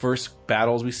the first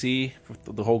battles we see for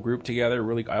the whole group together.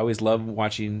 Really, I always love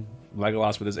watching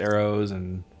Legolas with his arrows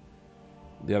and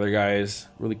the other guys.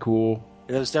 Really cool.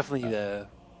 That was definitely the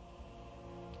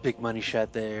big money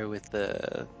shot there with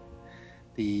the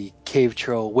cave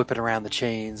troll whipping around the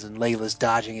chains and Legolas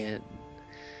dodging it.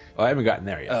 Well, I haven't gotten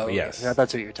there yet, Oh, but yes. yeah,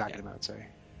 that's what you were talking about. Sorry.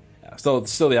 Yeah, still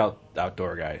the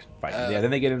outdoor guy fighting. Yeah,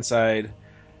 then they get inside.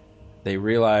 They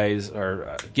realize,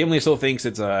 or Gimli still thinks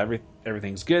it's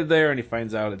everything's good there, and he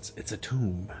finds out it's a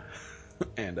tomb,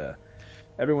 and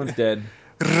everyone's dead.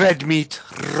 Red meat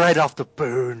right off the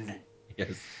bone.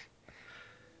 Yes.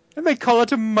 And they call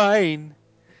it a mine.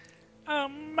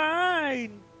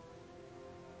 Mine.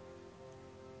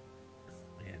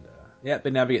 And yeah,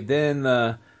 they navigate. Then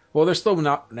they're still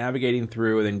not navigating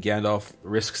through, and then Gandalf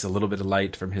risks a little bit of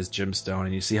light from his gemstone,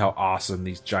 and you see how awesome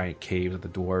these giant caves that the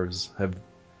dwarves have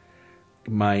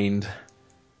mined.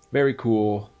 Very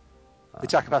cool. They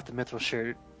talk about the mithril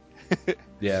shirt.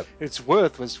 Yeah. Its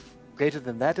worth was greater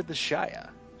than that of the Shire.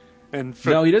 And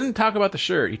No, he doesn't talk about the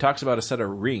shirt. He talks about a set of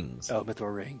rings. Oh,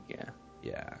 mithril ring, yeah.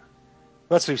 Yeah.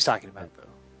 That's what he's talking about, though.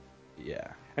 Yeah.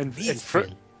 And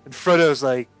Frodo's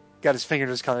like, got his finger in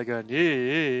his collar going,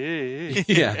 yeah.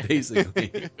 Yeah,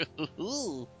 basically.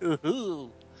 Ooh.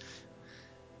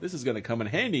 This is going to come in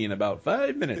handy in about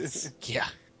 5 minutes. Yeah,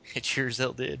 it sure as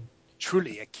hell did.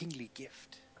 Truly a kingly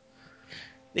gift.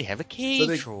 They have a cave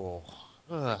they- troll.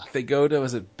 Ugh. They go to,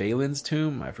 was it Balin's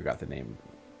tomb? I forgot the name.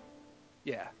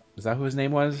 Yeah. Is that who his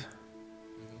name was?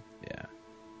 Yeah.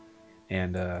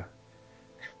 And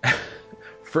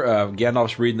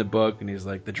Gandalf's reading the book, and he's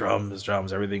like, the drums,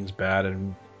 everything's bad.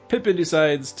 And Pippin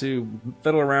decides to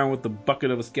fiddle around with the bucket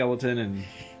of a skeleton, and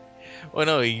Well,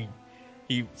 no,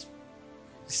 he's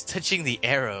touching the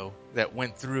arrow that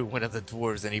went through one of the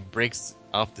dwarves, and he breaks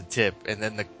off the tip, and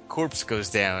then the corpse goes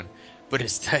down, but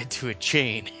it's tied to a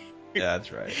chain. yeah,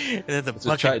 that's right. And then the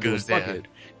So try bucket to do a goes down. bucket.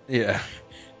 Yeah.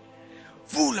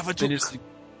 Fool of a Then took. just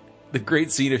the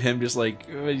great scene of him just like,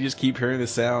 you just keep hearing the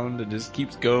sound and just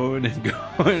keeps going and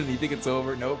going, and you think it's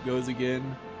over. Nope, goes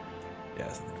again.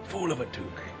 Yes, fool of a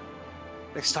took.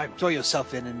 Next time, throw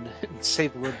yourself in and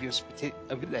save the world of your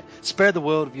spare the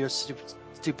world of your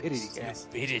stupidity.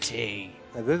 Stupidity.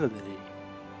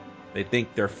 They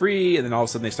think they're free, and then all of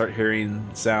a sudden they start hearing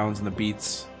sounds and the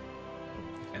beats,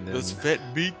 and then Those fat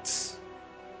beats.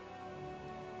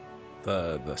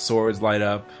 the swords light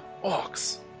up.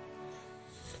 Orcs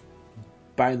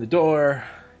behind the door.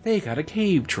 They got a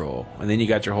cave troll, and then you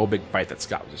got your whole big fight that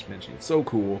Scott was just mentioning. So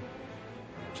cool.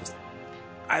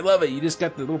 I love it. You just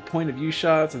got the little point of view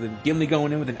shots, and then Gimli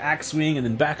going in with an axe swing, and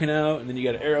then backing out, and then you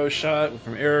got an arrow shot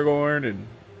from Aragorn and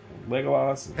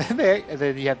Legolas. And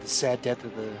then you have the sad death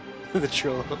of the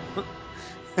troll.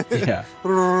 Yeah.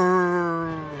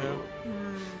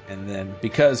 And then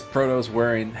because Frodo's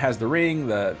has the ring,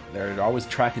 they're always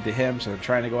attracted to him, so they're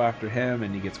trying to go after him,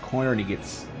 and he gets cornered, and he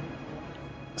gets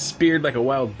speared like a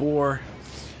wild boar.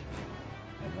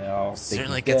 And they all think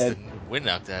Certainly he's gets dead. the wind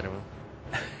knocked out of him.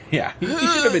 Yeah, he should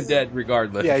have been dead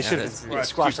regardless. Yeah, he should have That's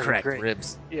squashed two like a cracked grape.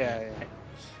 ribs. Yeah.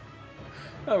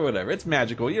 Oh, whatever. It's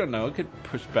magical. You don't know. It could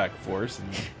push back force and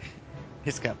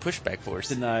It's got pushback force.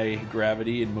 deny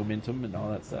gravity and momentum and all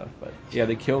that stuff. But yeah,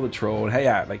 they kill the troll. And hey,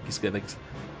 yeah, like he's good,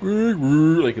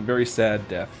 like a very sad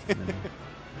death. And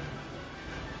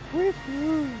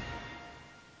then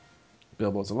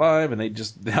Bilbo's alive, and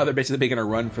now they're basically making a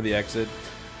run for the exit.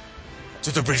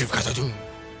 To the bridge of Khazad-dûm.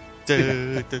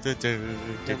 And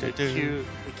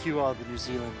they cue all the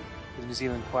New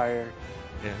Zealand choir,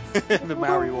 Yeah. and the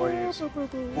Maori warriors. By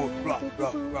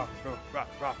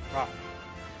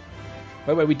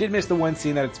the way, we did miss the one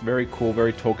scene that it's very cool,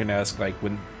 very Tolkien-esque, like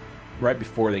right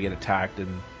before they get attacked,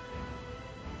 and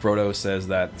Frodo says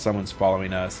that someone's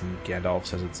following us, and Gandalf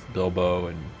says it's Bilbo,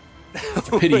 and it's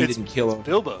a pity he didn't kill him.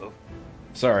 Bilbo.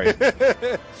 Sorry.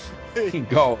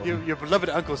 Gollum. Your beloved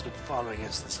uncle's been following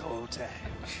us this whole time.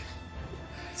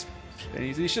 And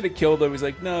he should have killed him. He's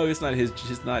like, no, it's not his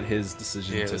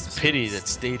decision. Yeah, it to was dispense. pity that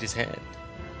stayed his hand.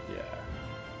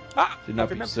 Yeah. Should not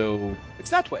be remember. so It's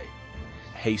that way.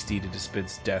 hasty to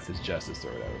dispense death as justice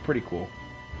or whatever. Pretty cool.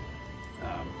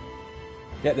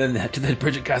 Yeah, then to the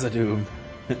Bridge of Khazad-dûm.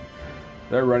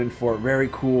 They're running for it. Very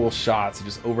cool shots,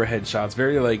 just overhead shots,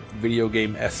 very like video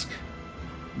game-esque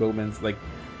moments. Like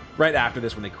right after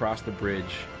this, when they cross the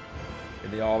bridge,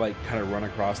 and they all like kind of run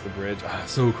across the bridge. Ah,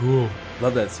 so cool.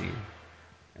 Love that scene.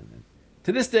 And then,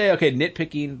 to this day, okay,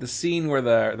 nitpicking the scene where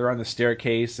they're on the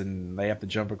staircase and they have to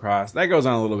jump across. That goes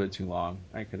on a little bit too long.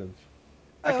 I could do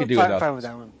fine, without. fine with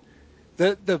that one.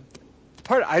 The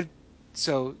part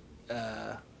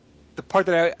the part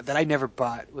that I never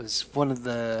bought was one of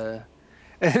the.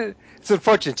 It's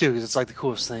unfortunate too because it's like the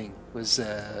coolest thing was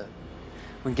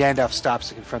when Gandalf stops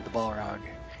to confront the Balrog.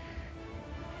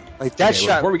 Like that Okay, well,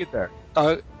 shot. before we get there,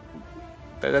 I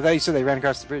thought you said they ran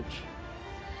across the bridge.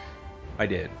 I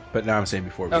did, but now I'm saying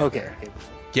before we get Okay. there. Okay.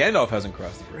 Gandalf hasn't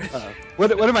crossed the bridge.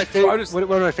 One of my favorite just- one of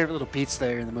my favorite little beats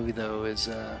there in the movie though is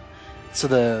so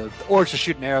the orcs are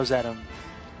shooting arrows at him,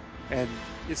 and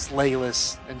it's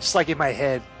Legolas, and just like in my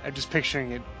head, I'm just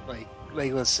picturing it like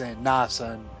Legolas saying "Nah,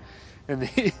 son," and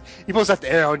he pulls out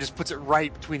the arrow and just puts it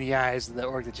right between the eyes of the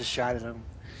orc that just shot at him.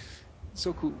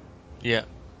 So cool. Yeah.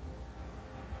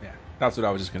 Yeah, that's what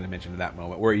I was just going to mention in that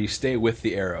moment, where you stay with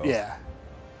the arrow Yeah.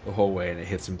 the whole way and it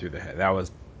hits him through the head. That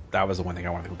was the one thing I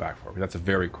wanted to go back for, because that's a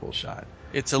very cool shot.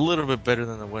 It's a little bit better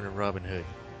than the one in Robin Hood.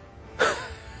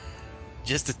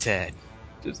 Just a tad.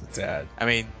 Just a tad. I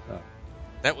mean, Oh.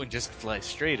 that one just flies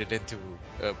straight into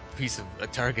a piece of a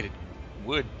targeted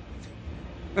wood.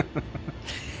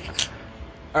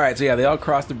 All right, so yeah, they all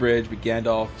cross the bridge, but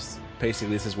Gandalf's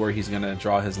basically, this is where he's going to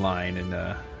draw his line. And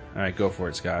all right, go for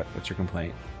it, Scott. What's your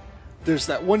complaint? There's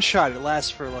that one shot. It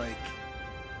lasts for like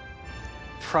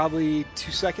probably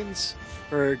 2 seconds,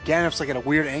 where Gandalf's like at a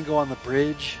weird angle on the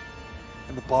bridge,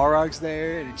 and the Balrog's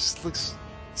there, and it just looks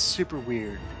super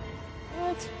weird.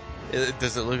 What?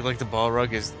 Does it look like the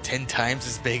Balrog is 10 times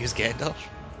as big as Gandalf?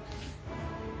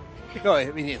 No, I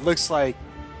mean it looks like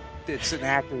it's an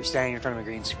actor standing in front of a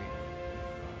green screen.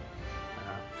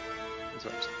 That's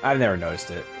what I'm saying. I've never noticed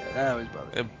it. That always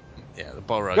bothered me. Yeah, the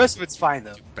Balrog The rest is of it's fine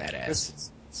though.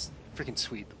 badass. It's freaking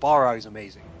sweet. The Balrog is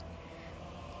amazing.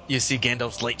 You see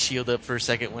Gandalf's light shield up for a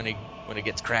second when it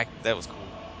gets cracked. That was cool.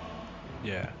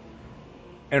 Yeah.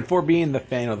 And for being the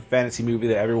fantasy movie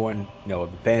that everyone, the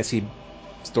fantasy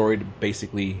story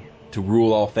to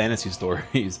rule all fantasy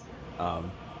stories,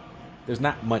 there's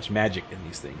not much magic in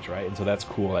these things, right? And so that's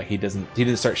cool. Like he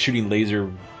didn't start shooting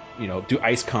laser, do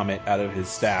ice comet out of his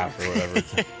staff or whatever.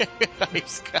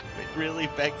 Ice Comet, really?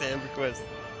 Back to EverQuest.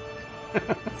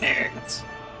 Nerds.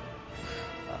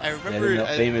 I remember,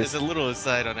 famous. as a little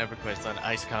aside on EverQuest, on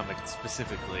Ice Comet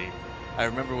specifically, I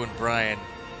remember when Brian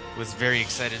was very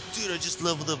excited. Dude, I just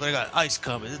leveled up and I got ice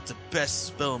coming. It's the best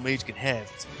spell a mage can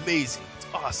have. It's amazing. It's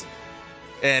awesome.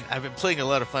 And I've been playing a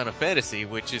lot of Final Fantasy,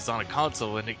 which is on a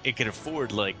console, and it can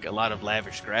afford like a lot of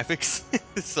lavish graphics.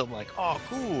 So I'm like, oh,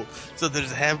 cool. So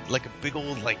there's have like a big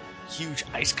old like huge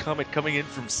ice comet coming in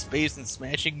from space and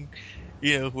smashing,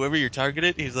 whoever you're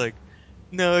targeted. He's like,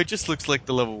 no, it just looks like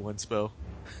the level 1 spell.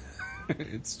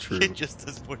 It's true. It just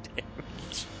does more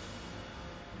damage.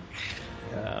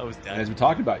 I was And dying. as we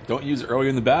talked about, don't use it early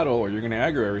in the battle or you're going to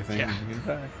aggro everything. Yeah. And you get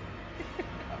attacked.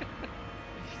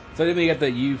 So then we get the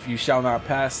you shall not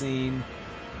pass scene.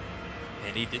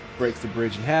 And he did. Breaks the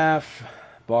bridge in half.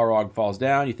 Balrog falls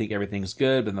down. You think everything's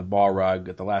good, but then the Balrog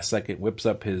at the last second whips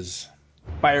up his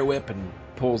fire whip and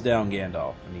pulls down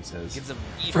Gandalf. And he says, Gives him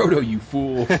Frodo, you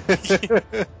fool.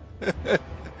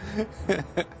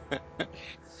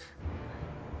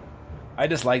 I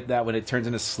just like that when it turns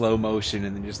into slow motion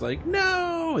and then just like,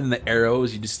 no! And the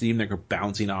arrows, you just see them, they're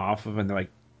bouncing off of, and they're like,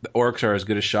 the orcs are as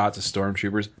good as shots as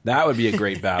stormtroopers. That would be a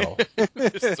great battle.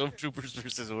 Stormtroopers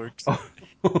versus orcs.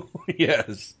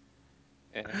 Yes.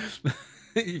 Yeah.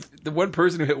 The one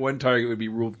person who hit one target would be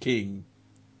ruled king.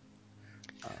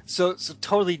 So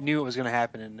totally knew it was going to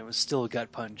happen, and it was still a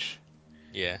gut punch.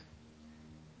 Yeah.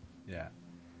 Yeah.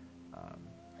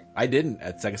 I didn't.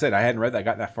 Like I said, I hadn't read that,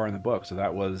 got that far in the book, so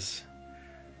that was...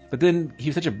 But then he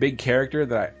was such a big character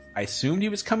that I assumed he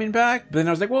was coming back, but then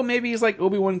I was like, well, maybe he's like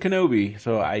Obi-Wan Kenobi,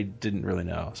 so I didn't really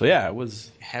know. So yeah, it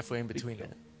was... Halfway in between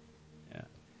it. Yeah.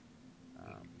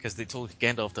 Because they told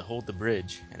Gandalf to hold the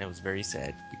bridge, and it was very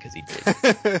sad because he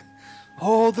did.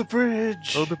 Hold the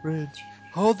bridge! Hold the bridge.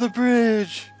 Hold the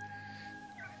bridge!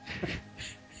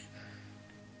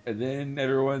 And then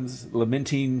everyone's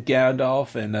lamenting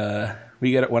Gandalf, and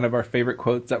we get one of our favorite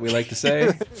quotes that we like to say.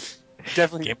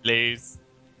 Definitely. Gimlis,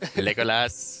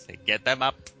 Legolas, get them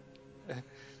up.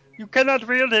 You cannot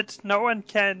wield it. No one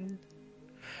can.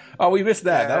 Oh, we missed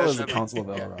that. Yeah, that was the that's- Council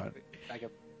of Elrond. Back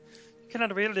up. You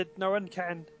cannot wield it. No one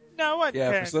can. No one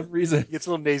Yeah, can. for some reason, He gets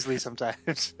a little nasally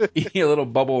sometimes. he had a little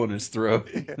bubble in his throat.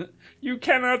 You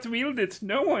cannot wield it.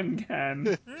 No one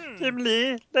can.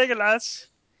 Gimli, Legolas,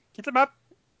 get them up.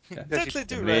 That's the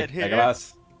dude Gimli, right here.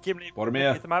 Legolas, Gimli,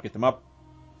 Boromir, get them up. get them up.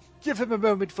 Give him a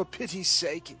moment for pity's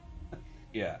sake.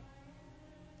 Yeah.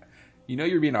 You know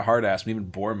you're being a hard ass when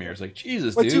even Boromir's like,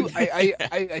 Jesus, But dude.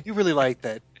 I do really like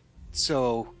that.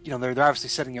 So they're obviously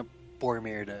setting up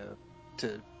Boromir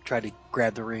to try to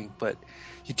grab the ring, but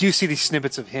you do see these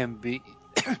snippets of him be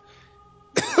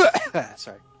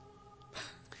sorry,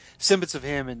 snippets of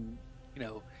him, and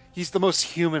he's the most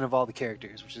human of all the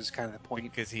characters, which is kind of the point.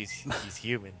 Because he's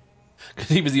human. Because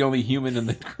he was the only human in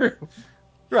the group.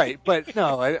 Right, but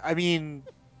no, I mean,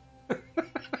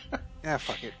 yeah,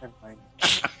 fuck it, never mind.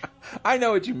 I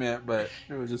know what you meant, but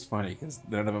it was just funny because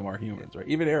none of them are humans, right?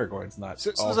 Even Aragorn's not.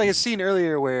 So all there's like a human. scene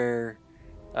earlier where,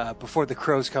 before the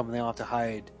crows come and they all have to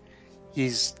hide,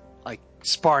 he's like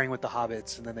sparring with the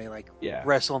hobbits, and then they Yeah.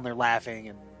 wrestle and they're laughing,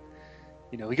 and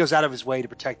he goes out of his way to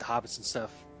protect the hobbits and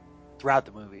stuff throughout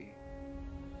the movie.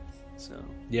 So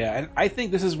Yeah, and I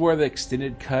think this is where the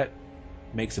extended cut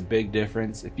makes a big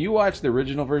difference. If you watch the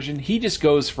original version, he just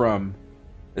goes from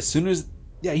as soon as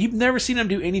you've never seen him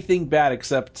do anything bad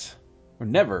except or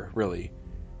never really.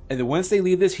 And then once they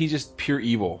leave this, he's just pure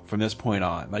evil from this point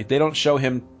on. Like they don't show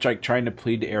him trying to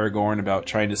plead to Aragorn about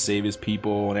trying to save his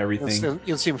people and everything.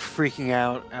 you'll see him freaking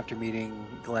out after meeting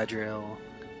Galadriel.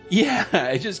 Yeah,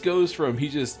 it just goes from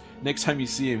next time you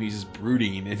see him, he's just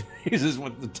brooding and he just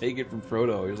wants to take it from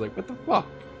Frodo. He's like, what the fuck?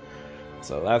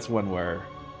 So that's one where.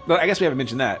 But I guess we haven't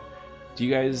mentioned that. Do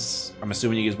you guys? I'm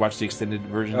assuming you guys watched the extended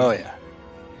version. Oh yeah,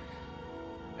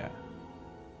 Yeah.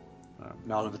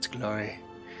 in all of its glory.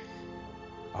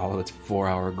 All of its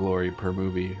 4-hour glory per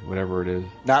movie, whatever it is.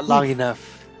 Not long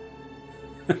enough.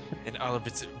 And all of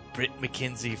its Britt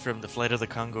McKenzie from the Flight of the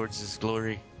Conchords'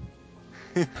 glory.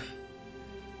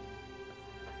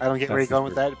 I don't get where That's you're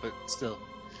going the with that, but still.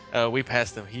 We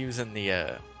passed him. He was in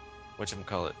the,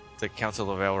 whatchamacallit, the Council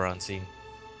of Elrond scene.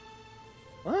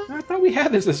 What? I thought we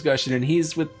had this discussion, and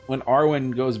he's with when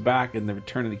Arwen goes back in the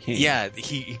Return of the King. Yeah,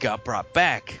 he got brought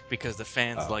back because the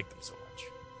fans Oh. liked him so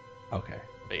much. Okay.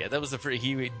 But yeah, that was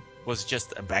he was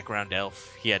just a background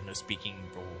elf. He had no speaking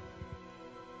role.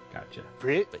 Gotcha.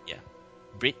 Brit? But yeah,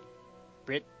 Brit.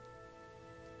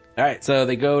 All right, so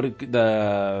they go to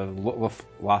the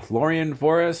Lothlorien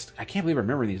forest. I can't believe I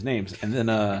remember these names. And then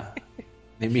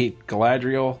they meet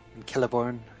Galadriel And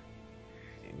Celeborn.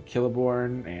 and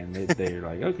Celeborn, and they're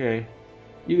like, okay,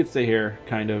 you could stay here,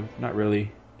 kind of, not really,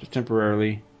 just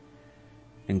temporarily.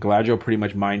 And Galadriel pretty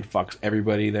much mind fucks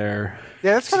everybody there.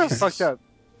 Yeah, that's kind of fucked up.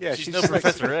 Yeah, she's no just like-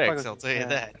 Professor X. fuck- I'll tell you yeah.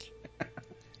 that.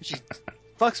 She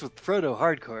fucks with Frodo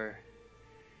hardcore.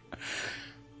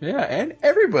 Yeah, and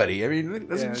everybody. I mean,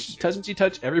 doesn't she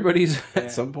touch everybody's Yeah.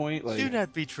 at some point? Do Like,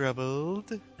 not be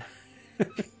troubled.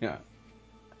 yeah.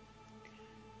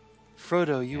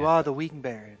 Frodo, you are the Wing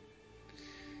Baron.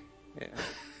 Yeah.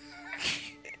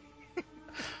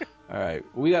 All right,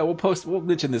 we'll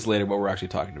mention this later what we're actually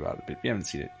talking about. But if you haven't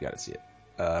seen it, you got to see it.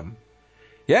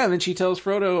 Yeah, and then she tells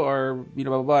Frodo, or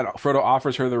blah blah blah. Frodo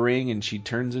offers her the ring, and she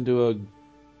turns into a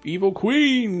evil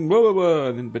queen. Blah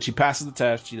blah blah. But she passes the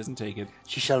test. She doesn't take it.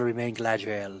 She shall remain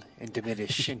Galadriel and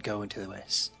diminish and go into the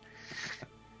west.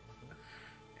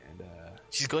 And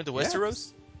She's going to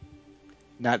Westeros?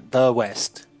 Not the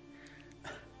west.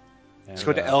 She's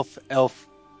going to Elf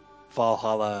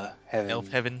Valhalla Heaven. Elf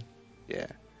Heaven? Yeah.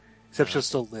 Except she'll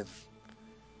still live.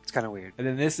 It's kind of weird. And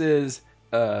then this is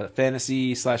a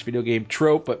fantasy / video game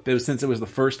trope, but since it was the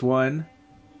first one,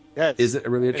 Yeah, is it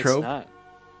really a trope? It's not.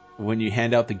 When you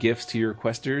hand out the gifts to your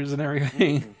questers and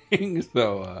everything.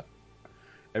 So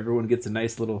everyone gets a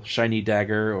nice little shiny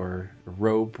dagger or a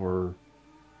rope or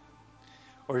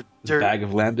a dirt, bag of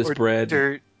lambus or bread.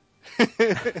 Dirt.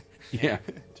 Yeah,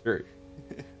 dirt.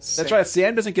 That's right.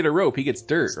 Sam doesn't get a rope; he gets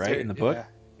dirt, right? Dirt, In the book, yeah,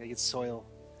 he gets soil.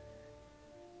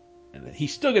 and then he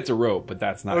still gets a rope, but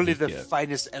that's not Only his the gift.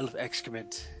 finest elf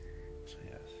excrement.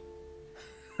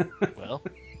 Yes. Well,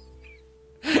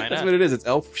 why That's not? what it is. It's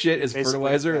elf shit is Basically,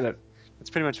 fertilizer. yeah. That That's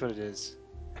pretty much what it is.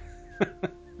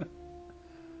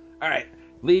 all right.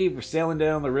 Leave. We're sailing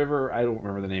down the river. I don't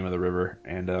remember the name of the river,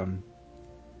 and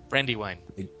Brandywine.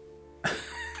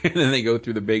 and then they go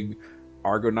through the big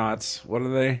Argonauts. What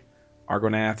are they?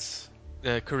 Argonauts.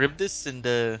 Charybdis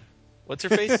and, what's her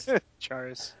face?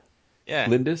 Charis. Yeah.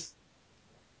 Lindis.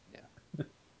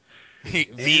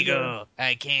 Vigo,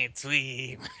 I can't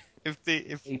swim. If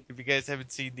you guys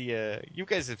haven't seen you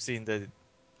guys have seen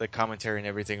the commentary and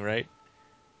everything, right?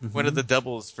 Mm-hmm. One of the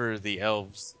doubles for the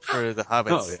elves, for the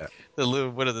hobbits, Oh, yeah.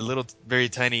 one of the little, very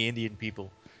tiny Indian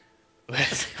people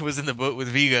was in the boat with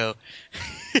Vigo.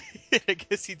 I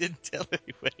guess he didn't tell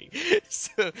anybody.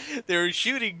 So they were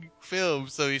shooting film,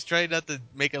 so he's trying not to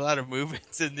make a lot of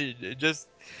movements, and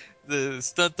the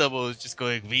stunt double is just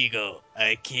going, Vigo,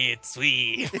 I can't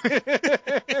swim.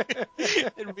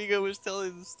 And Vigo was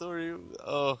telling the story.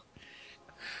 Oh,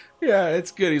 Yeah,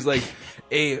 it's good. He's like,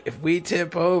 hey, if we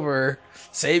tip over,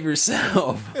 save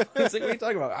yourself. He's like, what are you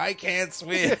talking about? I can't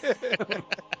swim.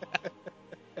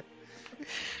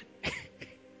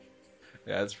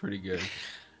 Yeah, that's pretty good.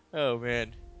 oh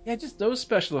man. Yeah, just those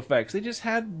special effects. They just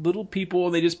had little people,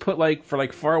 and they just put, for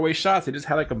far away shots, they just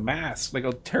had, a mask,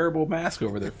 a terrible mask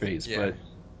over their face. Yeah.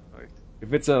 But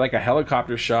if it's a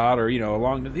helicopter shot or,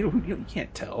 along, you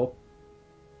can't tell.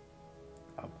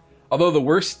 Although the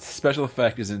worst special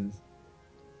effect is in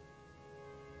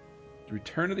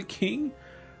Return of the King,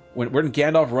 when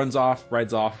Gandalf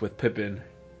rides off with Pippin,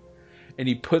 and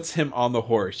he puts him on the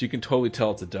horse. You can totally tell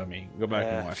it's a dummy. Go back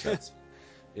and watch that.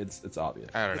 It's obvious.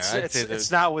 I don't know. It's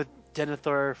not when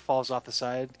Denethor falls off the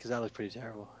side, because that looks pretty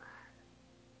terrible.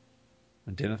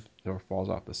 When Denethor falls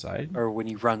off the side? Or when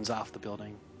he runs off the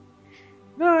building.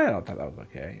 No, I don't thought that was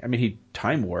okay. I mean, he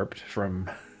time warped from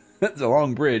that's a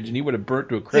long bridge, and he would have burnt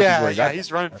to a crisp before he got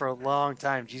he's running for a long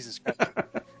time. Jesus Christ.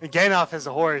 And Gandalf has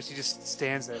a horse. He just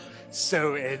stands there.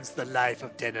 So ends the life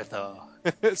of Denethor.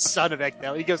 Son of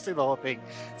Ecthel. He goes through the whole thing.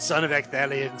 Son of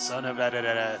Ecthelion, son of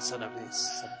da-da-da-da, son of this,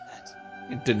 son of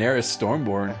that. Daenerys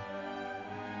Stormborn.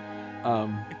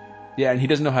 Yeah, and he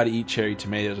doesn't know how to eat cherry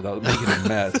tomatoes without making a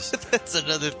mess. That's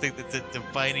another thing that's a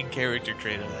defining character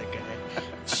trait of that guy.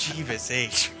 Jeebus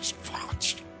H.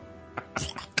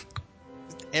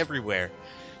 Everywhere.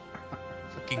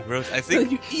 Fucking gross. I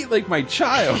think You eat like my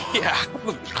child. yeah.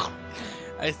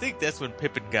 I think that's when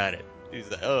Pippin got it. He's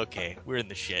like, oh, okay, we're in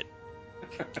the shit.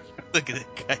 Look at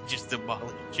that guy just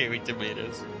demolishing cherry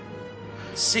tomatoes.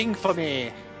 Sing for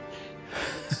me.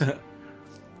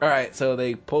 All right, so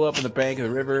they pull up on the bank of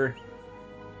the river.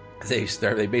 They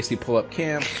basically pull up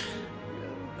camp.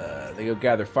 They go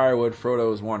gather firewood.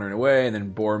 Frodo is wandering away, and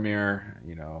then Boromir,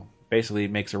 basically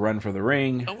makes a run for the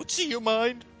ring. I would see your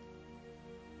mind.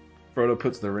 Frodo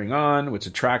puts the ring on, which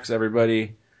attracts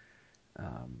everybody.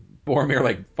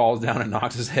 Boromir falls down and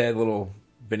knocks his head. Little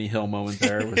Benny Hill moment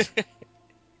there.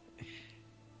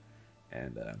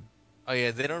 And Oh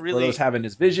yeah, they don't really. Frodo's having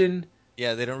his vision.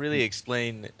 Yeah, they don't really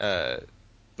explain.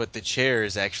 But the chair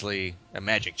is actually a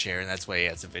magic chair, and that's why he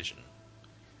has a vision.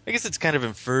 I guess it's kind of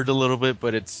inferred a little bit,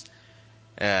 but it's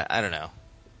I don't know.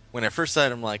 When I first saw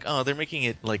it, I'm like, oh, they're making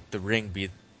it like the ring be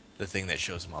the thing that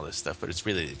shows him all this stuff, but it's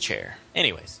really the chair.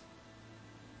 Anyways.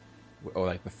 Oh,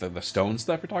 like the stone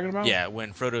stuff you're talking about? Yeah,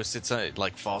 when Frodo sits on,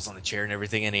 like falls on the chair and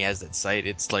everything, and he has that sight,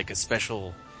 it's like a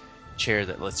special chair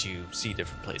that lets you see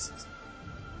different places.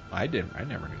 I never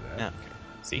knew that. Yeah. Okay.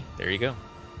 See, there you go.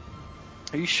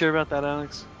 Are you sure about that,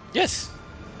 Alex? Yes.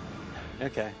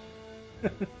 Okay.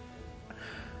 All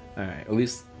right, at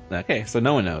least okay. So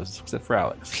no one knows except for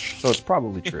Alex. So it's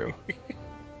probably true.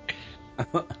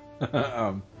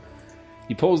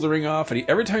 He pulls the ring off, and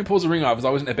every time he pulls the ring off, it's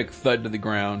always an epic thud to the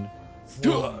ground.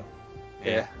 Yeah.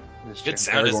 That's true. Good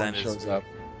sound design Aragorn is shows weird. up.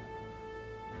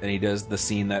 Then he does the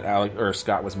scene that Alex or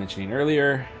Scott was mentioning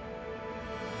earlier.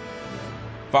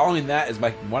 Following that is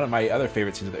one of my other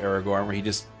favorite scenes of the Aragorn, where he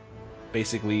just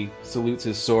basically salutes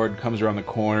his sword, comes around the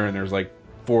corner, and there's like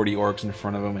 40 orcs in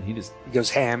front of him, and he just He goes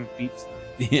ham. beats,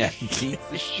 he beats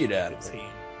the shit out of it.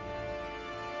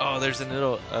 Oh, there's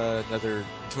another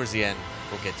towards the end.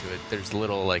 We'll get to it. There's a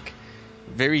little like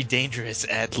very dangerous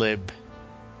ad lib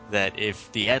that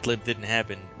if the ad lib didn't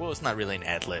happen, well, it's not really an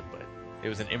ad lib, but it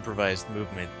was an improvised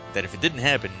movement that if it didn't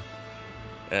happen,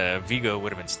 Vigo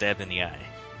would have been stabbed in the eye.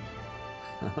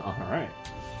 All right.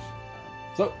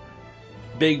 So,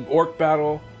 big orc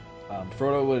battle.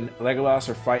 Frodo and Legolas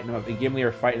are fighting him up, and Gimli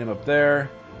are fighting him up there.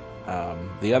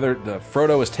 The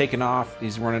Frodo is taken off.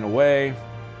 He's running away.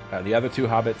 The other two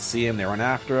hobbits see him. They run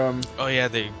after him. Oh yeah,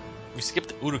 we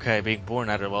skipped Uruk-hai being born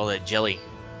out of all that jelly.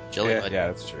 Mud. Yeah,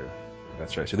 that's true.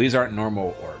 That's right. So these aren't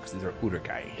normal orcs. These are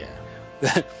Uruk-hai. Yeah. The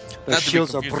Not to be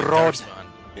shields are confused with broad. Darkspawn.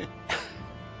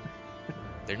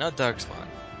 They're not Darkspawn.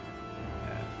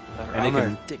 And they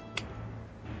can-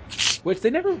 Which they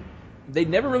never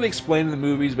really explain in the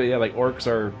movies, but yeah, like orcs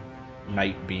are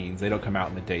night beings. They don't come out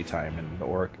in the daytime, and the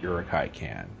Uruk-hai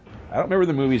can. I don't remember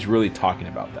the movies really talking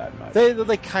about that much.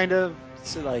 They kind of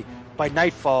so like by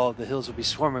nightfall the hills will be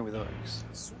swarming with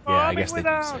orcs. Yeah, I Swarming guess they with do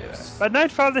orcs. say that. By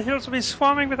nightfall, the hills will be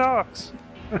swarming with orcs.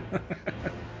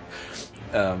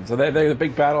 So the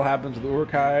big battle happens with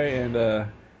Uruk-hai, and the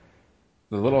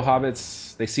little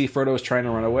hobbits, they see Frodo's trying to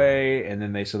run away, and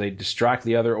then they distract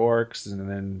the other orcs, and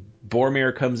then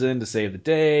Boromir comes in to save the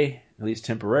day, at least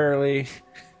temporarily,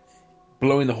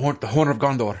 blowing the horn of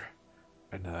Gondor,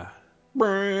 and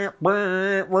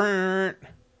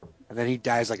And then he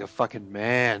dies like a fucking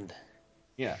man.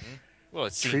 yeah. Well,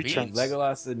 it's Tree seen trunks. beans.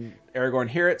 Legolas and Aragorn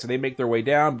hear it, so they make their way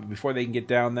down. But before they can get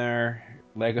down there,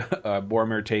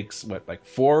 Boromir takes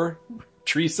 4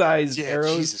 tree-sized Yeah,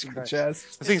 arrows Jesus to the Christ.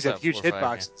 chest. The things about have huge 4 or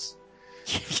 5,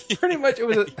 hitboxes. Pretty much, it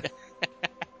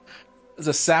was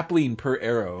a sapling per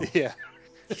arrow, Yeah.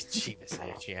 Jesus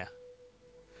H, yeah.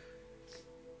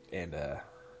 and the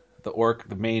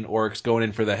main orcs going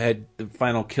in for the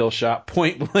final kill shot,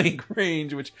 point blank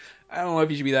range. Which I don't know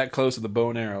if you should be that close with a bow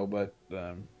and arrow, but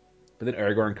then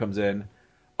Aragorn comes in,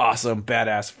 awesome,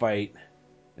 badass fight.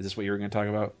 Is this what you were going to talk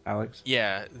about, Alex?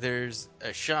 Yeah, there's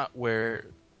a shot where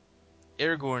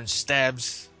Aragorn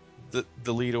stabs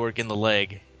the lead orc in the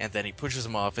leg, and then he pushes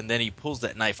him off, and then he pulls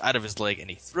that knife out of his leg, and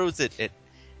he throws it at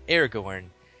Aragorn,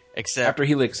 except... After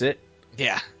he licks it.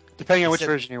 Yeah. Depending on which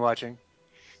Except- version you're watching.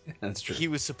 That's true. He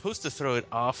was supposed to throw it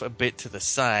off a bit to the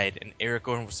side, and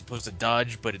Aragorn was supposed to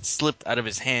dodge, but it slipped out of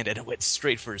his hand, and it went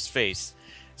straight for his face.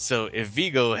 So if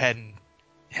Vigo hadn't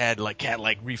had like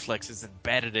cat-like reflexes and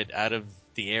batted it out of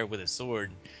the air with a sword,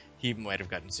 he might have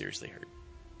gotten seriously hurt.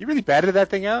 You really batted that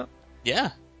thing out?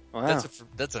 Yeah, Wow.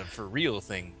 that's a for real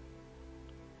thing.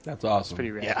 That's awesome.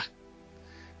 Pretty rad. Yeah.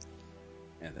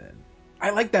 And then I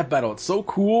like that battle. It's so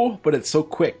cool, but it's so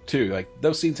quick too. Like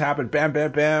those scenes happen, bam,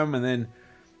 bam, bam, and then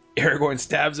Aragorn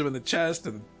stabs him in the chest,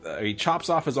 and he chops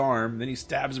off his arm. Then he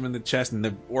stabs him in the chest, and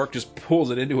the orc just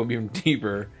pulls it into him even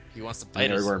deeper. He wants to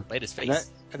And Aragorn bite his And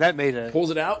face. that made a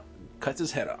pulls it out, cuts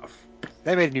his head off.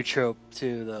 new trope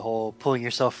to the whole pulling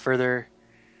yourself further.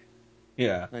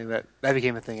 Yeah, Like that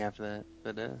became a thing after that.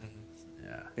 But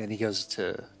yeah. then he goes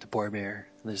to Boromir,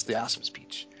 and there's the awesome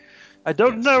speech. I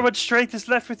don't know what strength is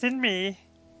left within me,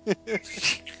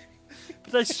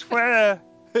 but I swear,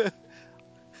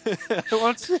 I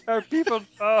won't see our people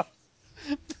fall.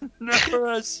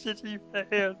 Never a city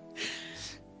failed.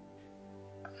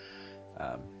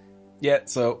 Yeah,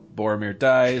 so Boromir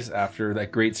dies after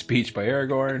that great speech by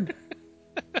Aragorn.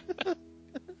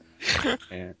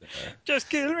 And Just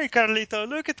kill me, Carlito.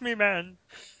 Look at me, man.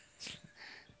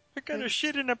 I got a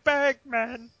shit in a bag,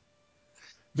 man.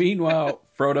 meanwhile,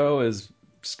 Frodo is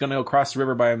just gonna go across the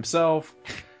river by himself,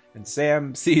 and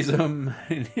Sam sees him.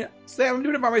 And, Sam, I'm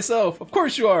doing it by myself. Of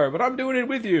course you are, but I'm doing it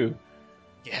with you.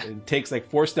 Yeah. And takes like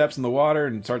 4 steps in the water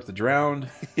and starts to drown.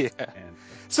 Yeah. And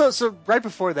So right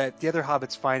before that, the other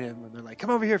hobbits find him, and they're like, "Come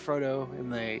over here, Frodo."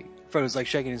 And Frodo's like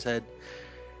shaking his head,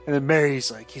 and then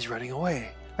Mary's like, "He's running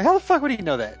away." Like, how the fuck would he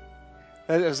know that?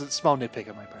 That was a small nitpick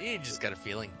on my part. You just got a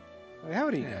feeling. How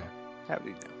would he Yeah. know? How would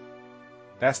he know?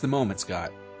 That's the moment,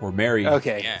 Scott, where Mary.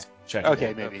 Okay. Yeah. Check.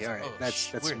 Okay, maybe. All right. Oh,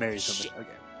 That's we're- Mary's something.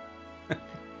 Okay.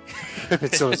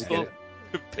 It still doesn't get it.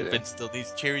 Pippin still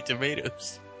needs cherry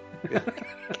tomatoes.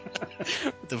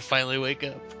 To finally wake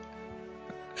up.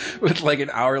 With like an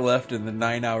hour left in the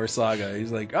 9-hour saga,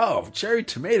 he's like, "Oh, cherry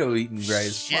tomato eating guy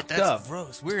is Shit, fucked that's up."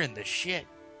 gross. We're in the shit.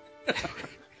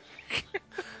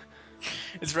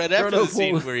 It's right after Frodo the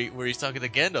scene pulls- where he's talking to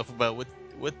Gandalf about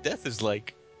what death is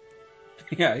like.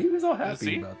 Yeah, he was all happy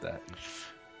see? about that.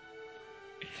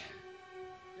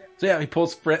 So yeah, he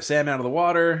pulls Sam out of the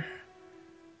water,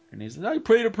 and he's like, "I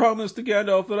pray to promise to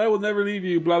Gandalf that I will never leave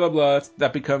you." Blah blah blah.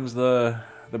 That becomes the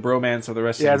bromance of the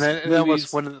rest Yeah, of and the then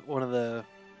movies. almost one of the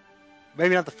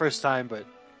maybe not the first time, but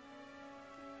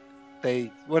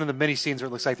one of the many scenes where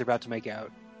it looks like they're about to make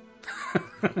out.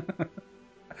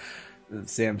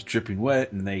 Sam's dripping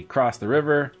wet, and they cross the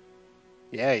river.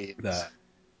 Yeah, he is.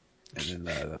 And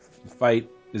then the fight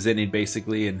is ending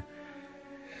basically, and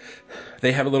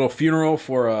they have a little funeral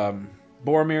for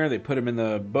Boromir. They put him in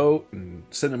the boat and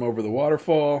send him over the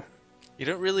waterfall. You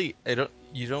don't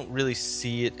really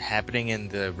see it happening in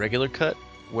the regular cut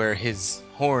where his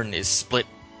horn is split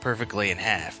perfectly in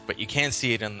half, but you can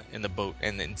see it in the boat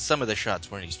and in some of the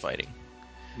shots when he's fighting.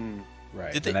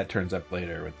 Right, Did and they- that turns up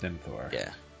later with Denethor.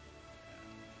 Yeah.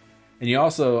 And you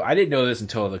also, I didn't know this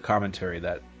until the commentary,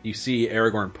 that you see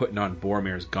Aragorn putting on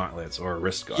Boromir's gauntlets or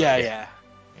wrist guard. Yeah.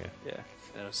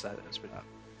 I noticed that. That was pretty.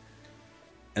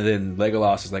 And then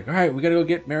Legolas is like, "All right, we gotta go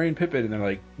get Merry and Pippin," and they're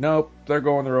like, "Nope, they're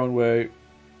going their own way."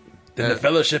 Then the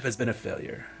Fellowship has been a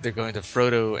failure. They're going to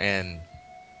Frodo and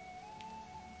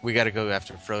we got to go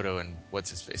after Frodo and what's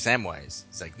his face, Samwise.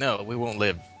 It's like, no, we won't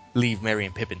leave Merry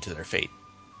and Pippin to their fate.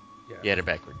 You had it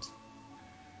backwards.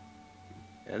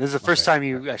 Yeah, this is the first Okay. time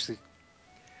you actually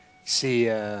see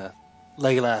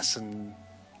Legolas and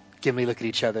Gimli look at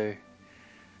each other.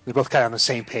 They're both kind of on the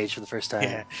same page for the first time.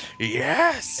 Yeah.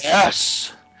 Yes.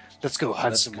 Yes! Let's go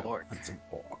hunt Let's some go more. hunt some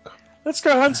orc. Let's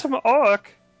go hunt some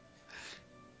orc.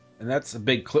 And that's a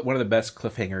big one of the best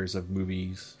cliffhangers of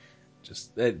movies.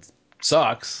 Just it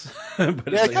sucks,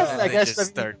 but Yeah, it's I like, guess just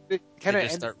start- it They kind of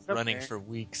just start running for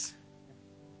weeks.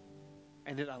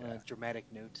 ended on a dramatic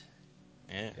note.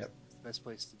 Yeah. Yep. It's the best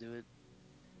place to do it.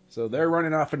 so they're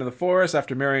running off into the forest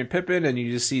after Merry and Pippin, and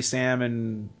you just see Sam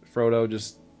and Frodo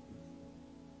just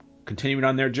continuing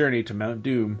on their journey to Mount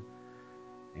Doom.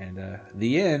 And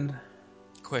the end,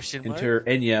 Question mark? enter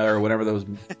Enya or whatever those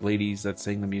ladies that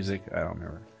sing the music. I don't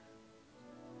remember.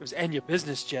 It was end your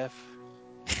business, Jeff.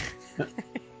 All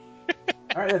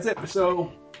right, that's it.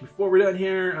 So before we're done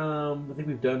here, I think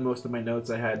we've done most of my notes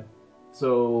I had.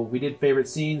 So we did favorite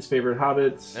scenes, favorite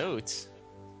hobbits. Notes.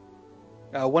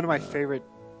 One of my favorite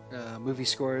movie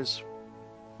scores,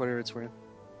 whatever it's worth.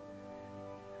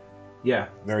 Yeah,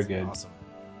 very good. Awesome.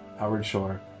 Howard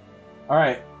Shore. All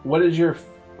right,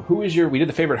 who is your? We did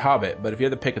the favorite hobbit, but if you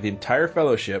had to pick of the entire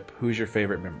Fellowship, who's your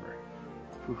favorite member?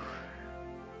 I'm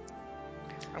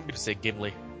going to say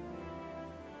Gimli.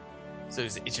 So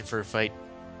he's itching for a fight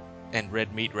and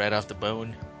red meat right off the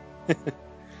bone.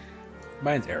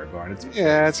 Mine's Aragorn. It's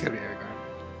Yeah, it's gonna be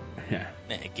Aragorn. yeah.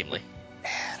 Nah, Gimli.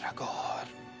 Aragorn.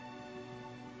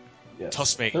 Yes.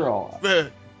 Toss me. They're all.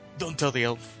 Don't tell the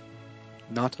elf.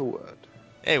 Not a word.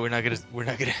 Hey, we're not gonna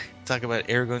talk about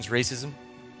Aragorn's racism.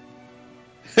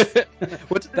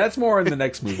 That's more in the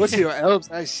next movie. What's your elves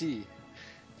I see?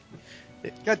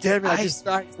 God damn it! Eyes.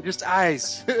 Just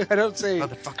eyes. I don't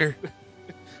Motherfucker.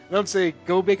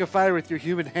 go make a fire with your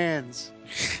human hands.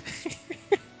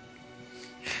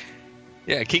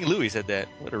 Yeah, King Louis said that.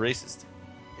 What a racist.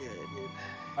 Yeah, dude.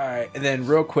 All right, and then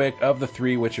real quick, of the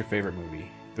three, what's your favorite movie?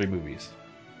 3 movies.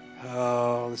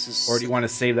 Oh, this is. Or do you want to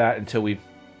save that until we've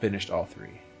finished all 3?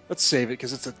 Let's save it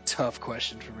because it's a tough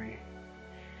question for me.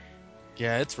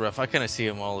 Yeah, it's rough. I kind of see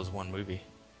them all as one movie,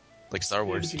 like Star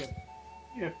Wars. Did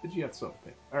you have so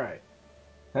pick? All right,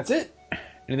 that's it.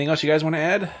 Anything else you guys want to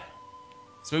add?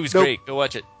 This movie's Nope. great. Go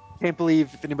watch it. Can't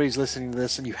believe if anybody's listening to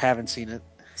this and you haven't seen it.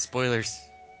 Spoilers.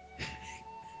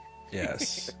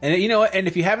 Yes. And you know what? And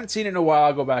if you haven't seen it in a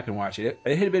while, go back and watch it.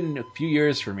 It had been a few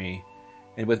years for me.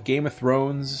 And with Game of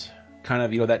Thrones, kind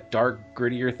of, that dark,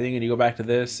 grittier thing, and you go back to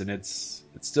this, and it's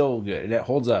still good. And it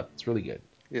holds up. It's really good.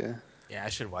 Yeah, Yeah, I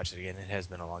should watch it again. It has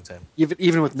been a long time.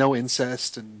 even with no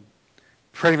incest and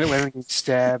pregnant women getting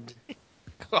stabbed.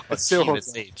 Oh, still Gina holds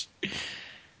up. Sage.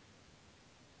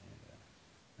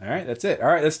 All right, that's it. All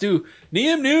right, let's do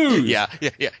Neum News. Yeah.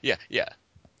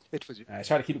 It was I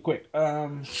try to keep it quick.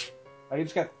 I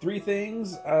just got 3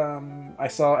 things. I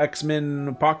saw X-Men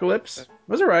Apocalypse. It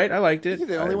was alright. I liked it. You're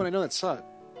the only one I know that saw it.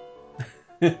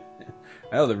 I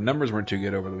know the numbers weren't too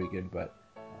good over the weekend, but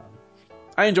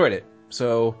I enjoyed it.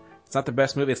 So it's not the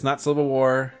best movie. It's not Civil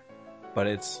War, but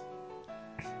it's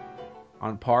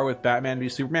on par with Batman v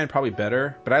Superman. Probably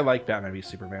better, but I like Batman v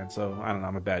Superman, so I don't know.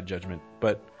 I'm a bad judgment,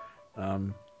 but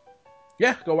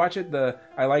yeah, go watch it.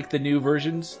 I like the new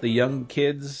versions, the young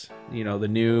kids. You know, the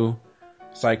new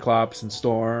Cyclops and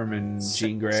Storm and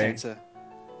Jean Grey. Sansa.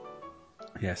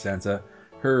 Yeah, Sansa.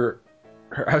 Her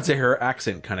I would say her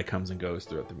accent kind of comes and goes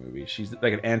throughout the movie. She's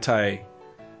like an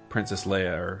anti-Princess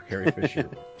Leia or Carrie Fisher.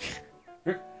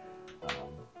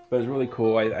 But it's really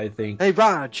cool. I think Hey,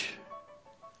 Raj.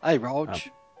 Hey, Raj.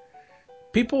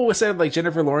 people said like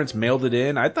Jennifer Lawrence mailed it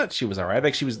in. I thought she was alright. I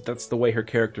think she was. That's the way her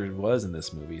character was in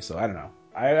this movie. So I don't know.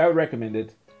 I would recommend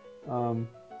it.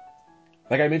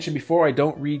 Like I mentioned before, I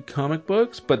don't read comic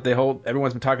books, but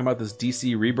everyone's been talking about this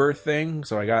DC Rebirth thing,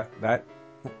 so I got that,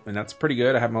 and that's pretty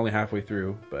good. I'm only halfway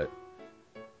through, but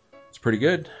it's pretty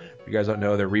good. If you guys don't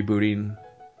know, they're rebooting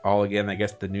all again. I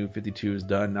guess the New 52 is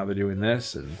done. Now they're doing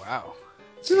this, and Wow.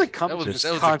 It seems like comics That are was- just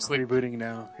that was a constantly quick- rebooting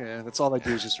now. Yeah, that's all they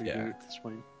do is just reboot Yeah. at this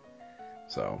point.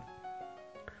 so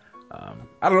I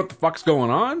don't know what the fuck's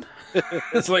going on.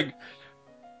 It's like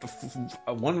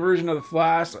one version of the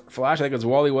Flash. I think it's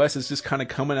Wally West is just kind of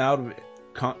coming out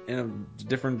of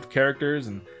different characters,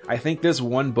 and I think this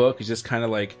one book is just kind of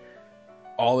like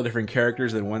all the different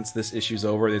characters. And once this issue's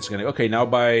over, it's gonna now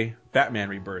buy Batman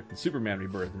Rebirth and Superman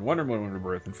Rebirth and Wonder Woman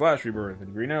Rebirth and Flash Rebirth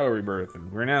and Green Arrow Rebirth and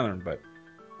Green Lantern. But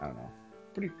I don't know,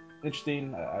 pretty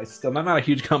interesting. I'm not a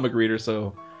huge comic reader,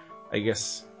 so I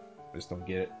guess I just don't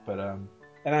get it. But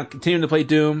and I'm continuing to play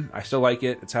Doom. I still like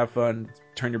it. It's have fun.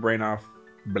 Turn your brain off.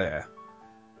 Blah. So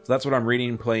that's what I'm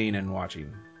reading, playing, and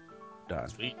watching. Done.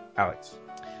 Sweet. Alex.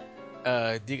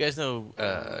 Do you guys know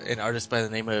an artist by the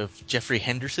name of Jeffrey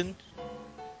Henderson?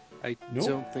 I Nope.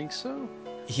 don't think so.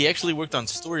 He actually worked on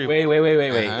story. Wait.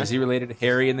 Uh-huh. Is he related to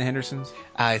Harry and the Hendersons?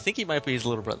 I think he might be his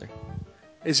little brother.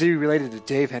 Is he related to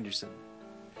Dave Henderson?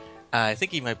 I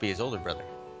think he might be his older brother.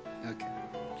 Okay.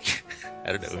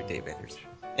 I don't know who Dave Henderson.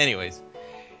 Anyways,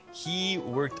 he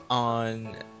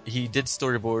did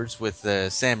storyboards with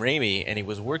Sam Raimi, and he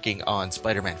was working on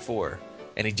Spider-Man 4.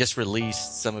 And he just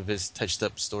released some of his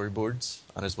touched-up storyboards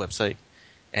on his website,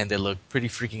 and they look pretty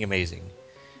freaking amazing.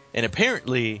 And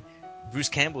apparently, Bruce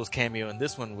Campbell's cameo in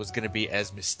this one was going to be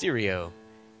as Mysterio,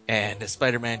 and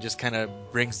Spider-Man just kind of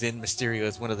brings in Mysterio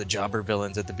as one of the jobber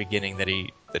villains at the beginning that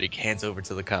he hands over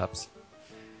to the cops,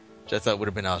 which I thought would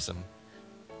have been awesome.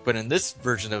 But in this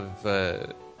version of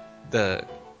the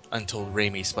Untold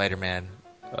Raimi Spider-Man,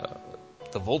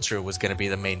 the Vulture was going to be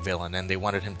the main villain, and they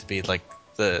wanted him to be like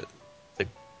the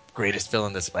greatest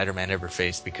villain that Spider-Man ever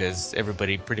faced, because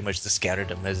everybody pretty much discounted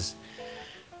him as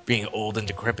being old and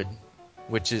decrepit,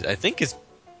 which I think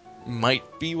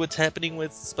might be what's happening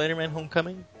with Spider-Man: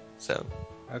 Homecoming. So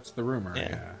That's the rumor. Yeah.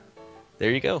 Yeah.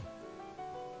 there you go.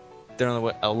 Don't know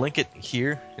what. I'll link it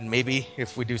here, and maybe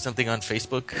if we do something on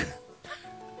Facebook,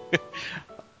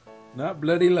 Not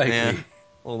bloody likely. yeah,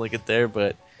 we'll link it there.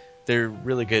 But they're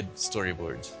really good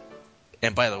storyboards.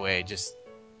 And by the way, just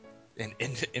an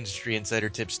industry insider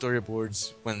tip: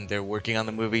 storyboards when they're working on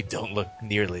the movie don't look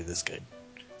nearly this good.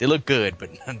 They look good,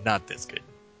 but not this good.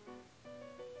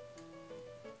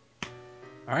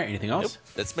 All right. Anything else? Nope,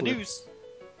 that's my news.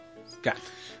 Scott.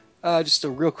 Just a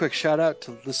real quick shout out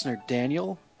to listener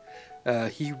Daniel.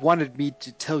 He wanted me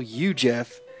to tell you,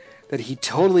 Jeff, that he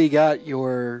totally got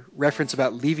your reference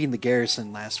about leaving the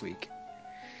garrison last week.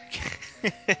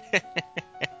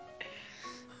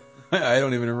 I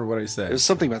don't even remember what I It said. was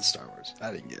something about Star Wars.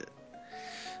 I didn't get it.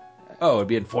 Oh, it'd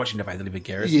be unfortunate if I didn't leave a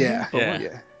garrison. Yeah,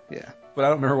 Yeah. yeah. But I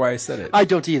don't remember why I said it. I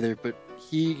don't either, but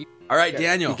he All right,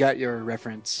 Daniel. he got your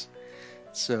reference.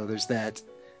 So there's that.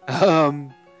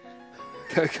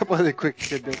 A couple other quick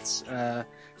tidbits.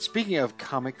 Speaking of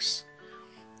comics,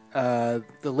 the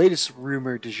latest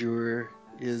rumor du jour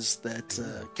is that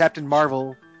Captain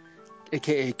Marvel,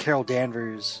 aka Carol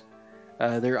Danvers,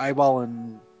 they're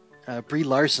eyeballing Brie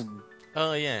Larson.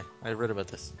 Oh yeah, I read about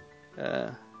this.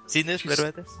 Uh, Seen this? Read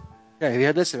about this? yeah, have you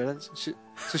heard this? Have you heard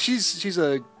this? She's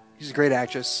a great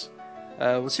actress.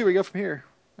 We'll see where we go from here.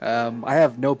 I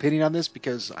have no opinion on this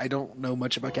because I don't know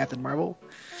much about Captain Marvel.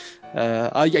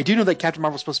 I do know that Captain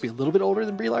Marvel's supposed to be a little bit older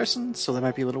than Brie Larson, so that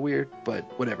might be a little weird, but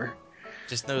whatever.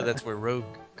 Just know that's where Rogue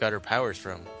got her powers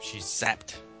from. She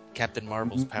zapped Captain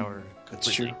Marvel's Mhm. power That's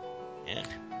completely. true.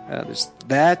 Yeah. There's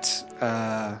that.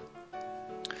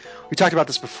 We talked about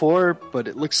this before, but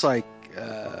it looks like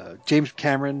James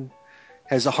Cameron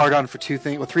has a hard-on for three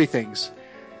things: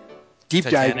 deep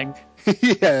Titanic.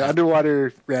 diving, yeah,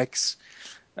 underwater wrecks,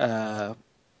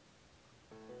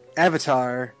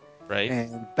 Avatar, Right.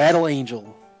 and Battle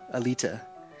Angel, Alita.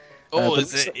 Oh,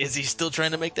 but is he still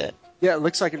trying to make that? Yeah, it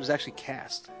looks like it was actually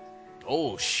cast.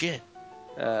 Oh shit.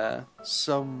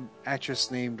 Some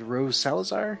actress named Rose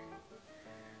Salazar.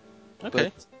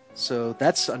 Okay. So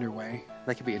that's underway.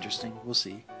 That could be interesting. We'll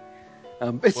see.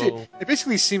 Well- It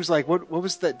basically seems like what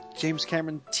was that James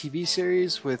Cameron TV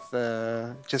series with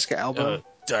Jessica Alba?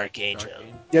 Dark Angel.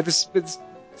 Yeah, this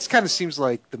kind of seems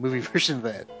like the movie version of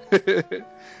that.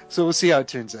 So we'll see how it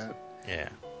turns out. Yeah.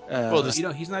 Well, this-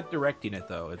 He's not directing it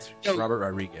though. It's No. Robert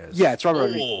Rodriguez. yeah, it's Robert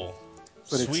Rodriguez, Oh,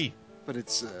 But it's- sweet. but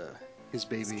it's his This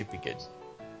baby. could be good.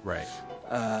 Right.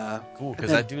 Cool,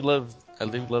 because And I do love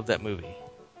that movie.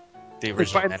 The And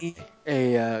original. finally,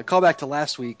 a callback to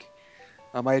last week.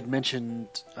 I had mentioned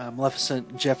Maleficent,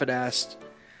 and Jeff had asked,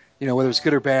 whether it's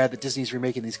good or bad that Disney's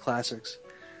remaking these classics.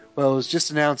 Well, it was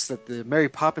just announced that the Mary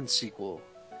Poppins sequel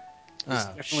is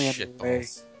definitely underway.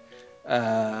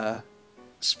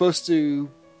 Supposed to.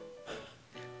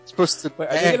 Wait, are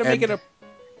they gonna make end- it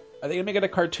Are they gonna make it a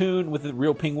cartoon with the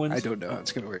real penguins? I don't know how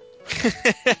it's going to work.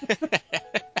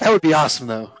 That would be awesome,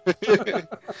 though.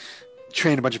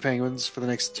 Train a bunch of penguins for the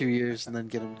next 2 years and then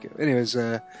get them to go. Anyways,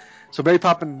 so Mary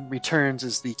Poppins Returns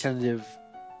is the tentative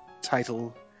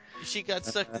title. She got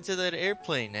sucked into that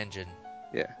airplane engine.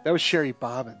 Yeah, that was Sherry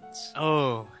Bobbins.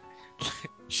 Oh.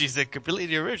 She's a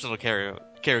completely original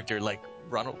character like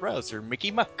Ronald Rouse or Mickey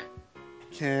Muck.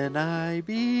 Can I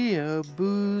be a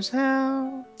booze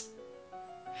hound?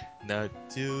 Not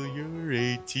till you're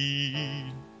 18.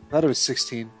 I thought it was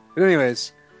 16. But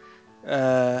anyways,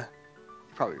 you're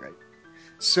probably right.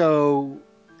 So,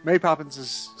 Mary Poppins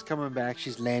is coming back.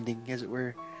 She's landing, as it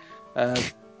were. I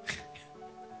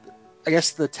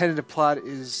guess the tentative plot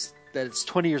is that it's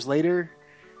 20 years later,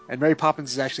 and Mary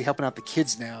Poppins is actually helping out the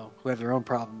kids now, who have their own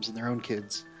problems and their own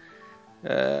kids.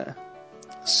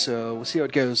 So we'll see how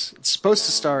it goes. It's supposed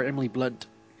to star Emily Blunt.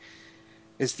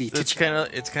 It's kind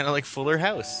of like Fuller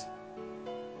House.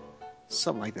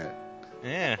 something like that.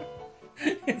 Yeah.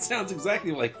 It sounds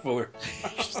exactly like Fuller.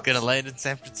 She's gonna land in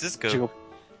San Francisco. Jiggle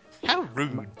How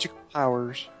rude. Magical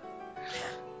powers.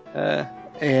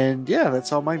 And yeah,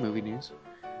 that's all my movie news.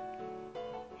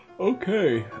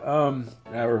 Okay. Now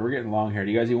we're getting long here.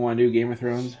 Do you guys even want to do Game of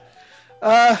Thrones?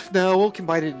 No, we'll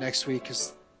combine it next week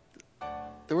because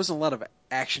there wasn't a lot of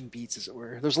action beats, as it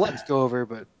were. There's a lot to go over,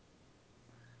 but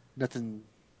nothing.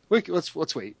 Wait, let's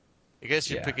wait. I guess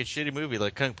you Yeah. pick a shitty movie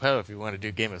like Kung Pao if you want to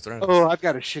do Game of Thrones. Oh, I've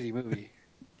got a shitty movie.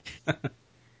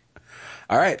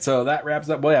 All right, so that wraps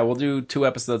up. Well, yeah, we'll do 2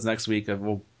 episodes next week.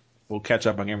 We'll catch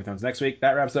up on Game of Thrones next week.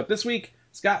 That wraps up this week.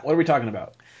 Scott, what are we talking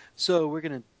about? So we're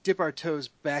gonna dip our toes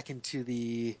back into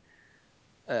the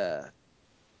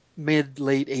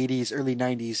mid-late '80s, early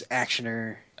 '90s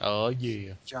actioner Oh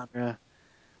yeah. genre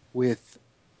with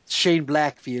Shane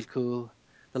Black vehicle,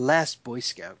 The Last Boy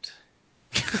Scout.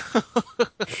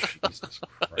 Jesus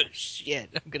Christ. Shit,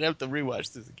 I'm gonna have to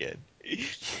rewatch this again.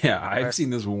 Yeah, I've seen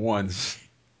this once.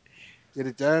 Get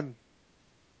it done.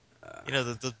 You know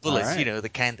the bullets, All right. the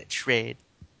kind that shred.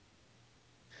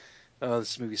 Oh,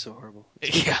 this movie's so horrible.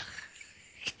 Yeah.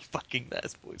 Fucking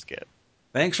Last Boy Scout.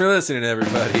 Thanks for listening,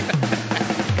 everybody.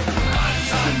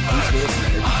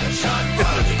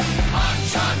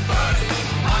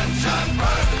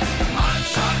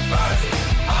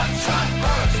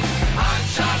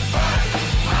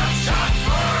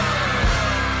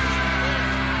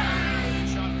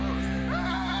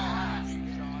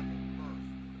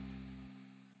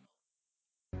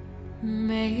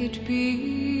 May it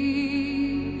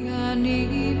be an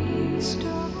evening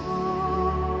star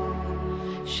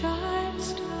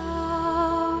shines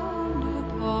down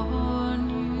upon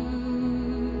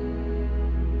you.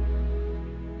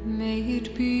 May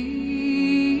it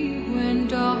be when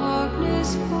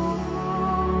darkness falls.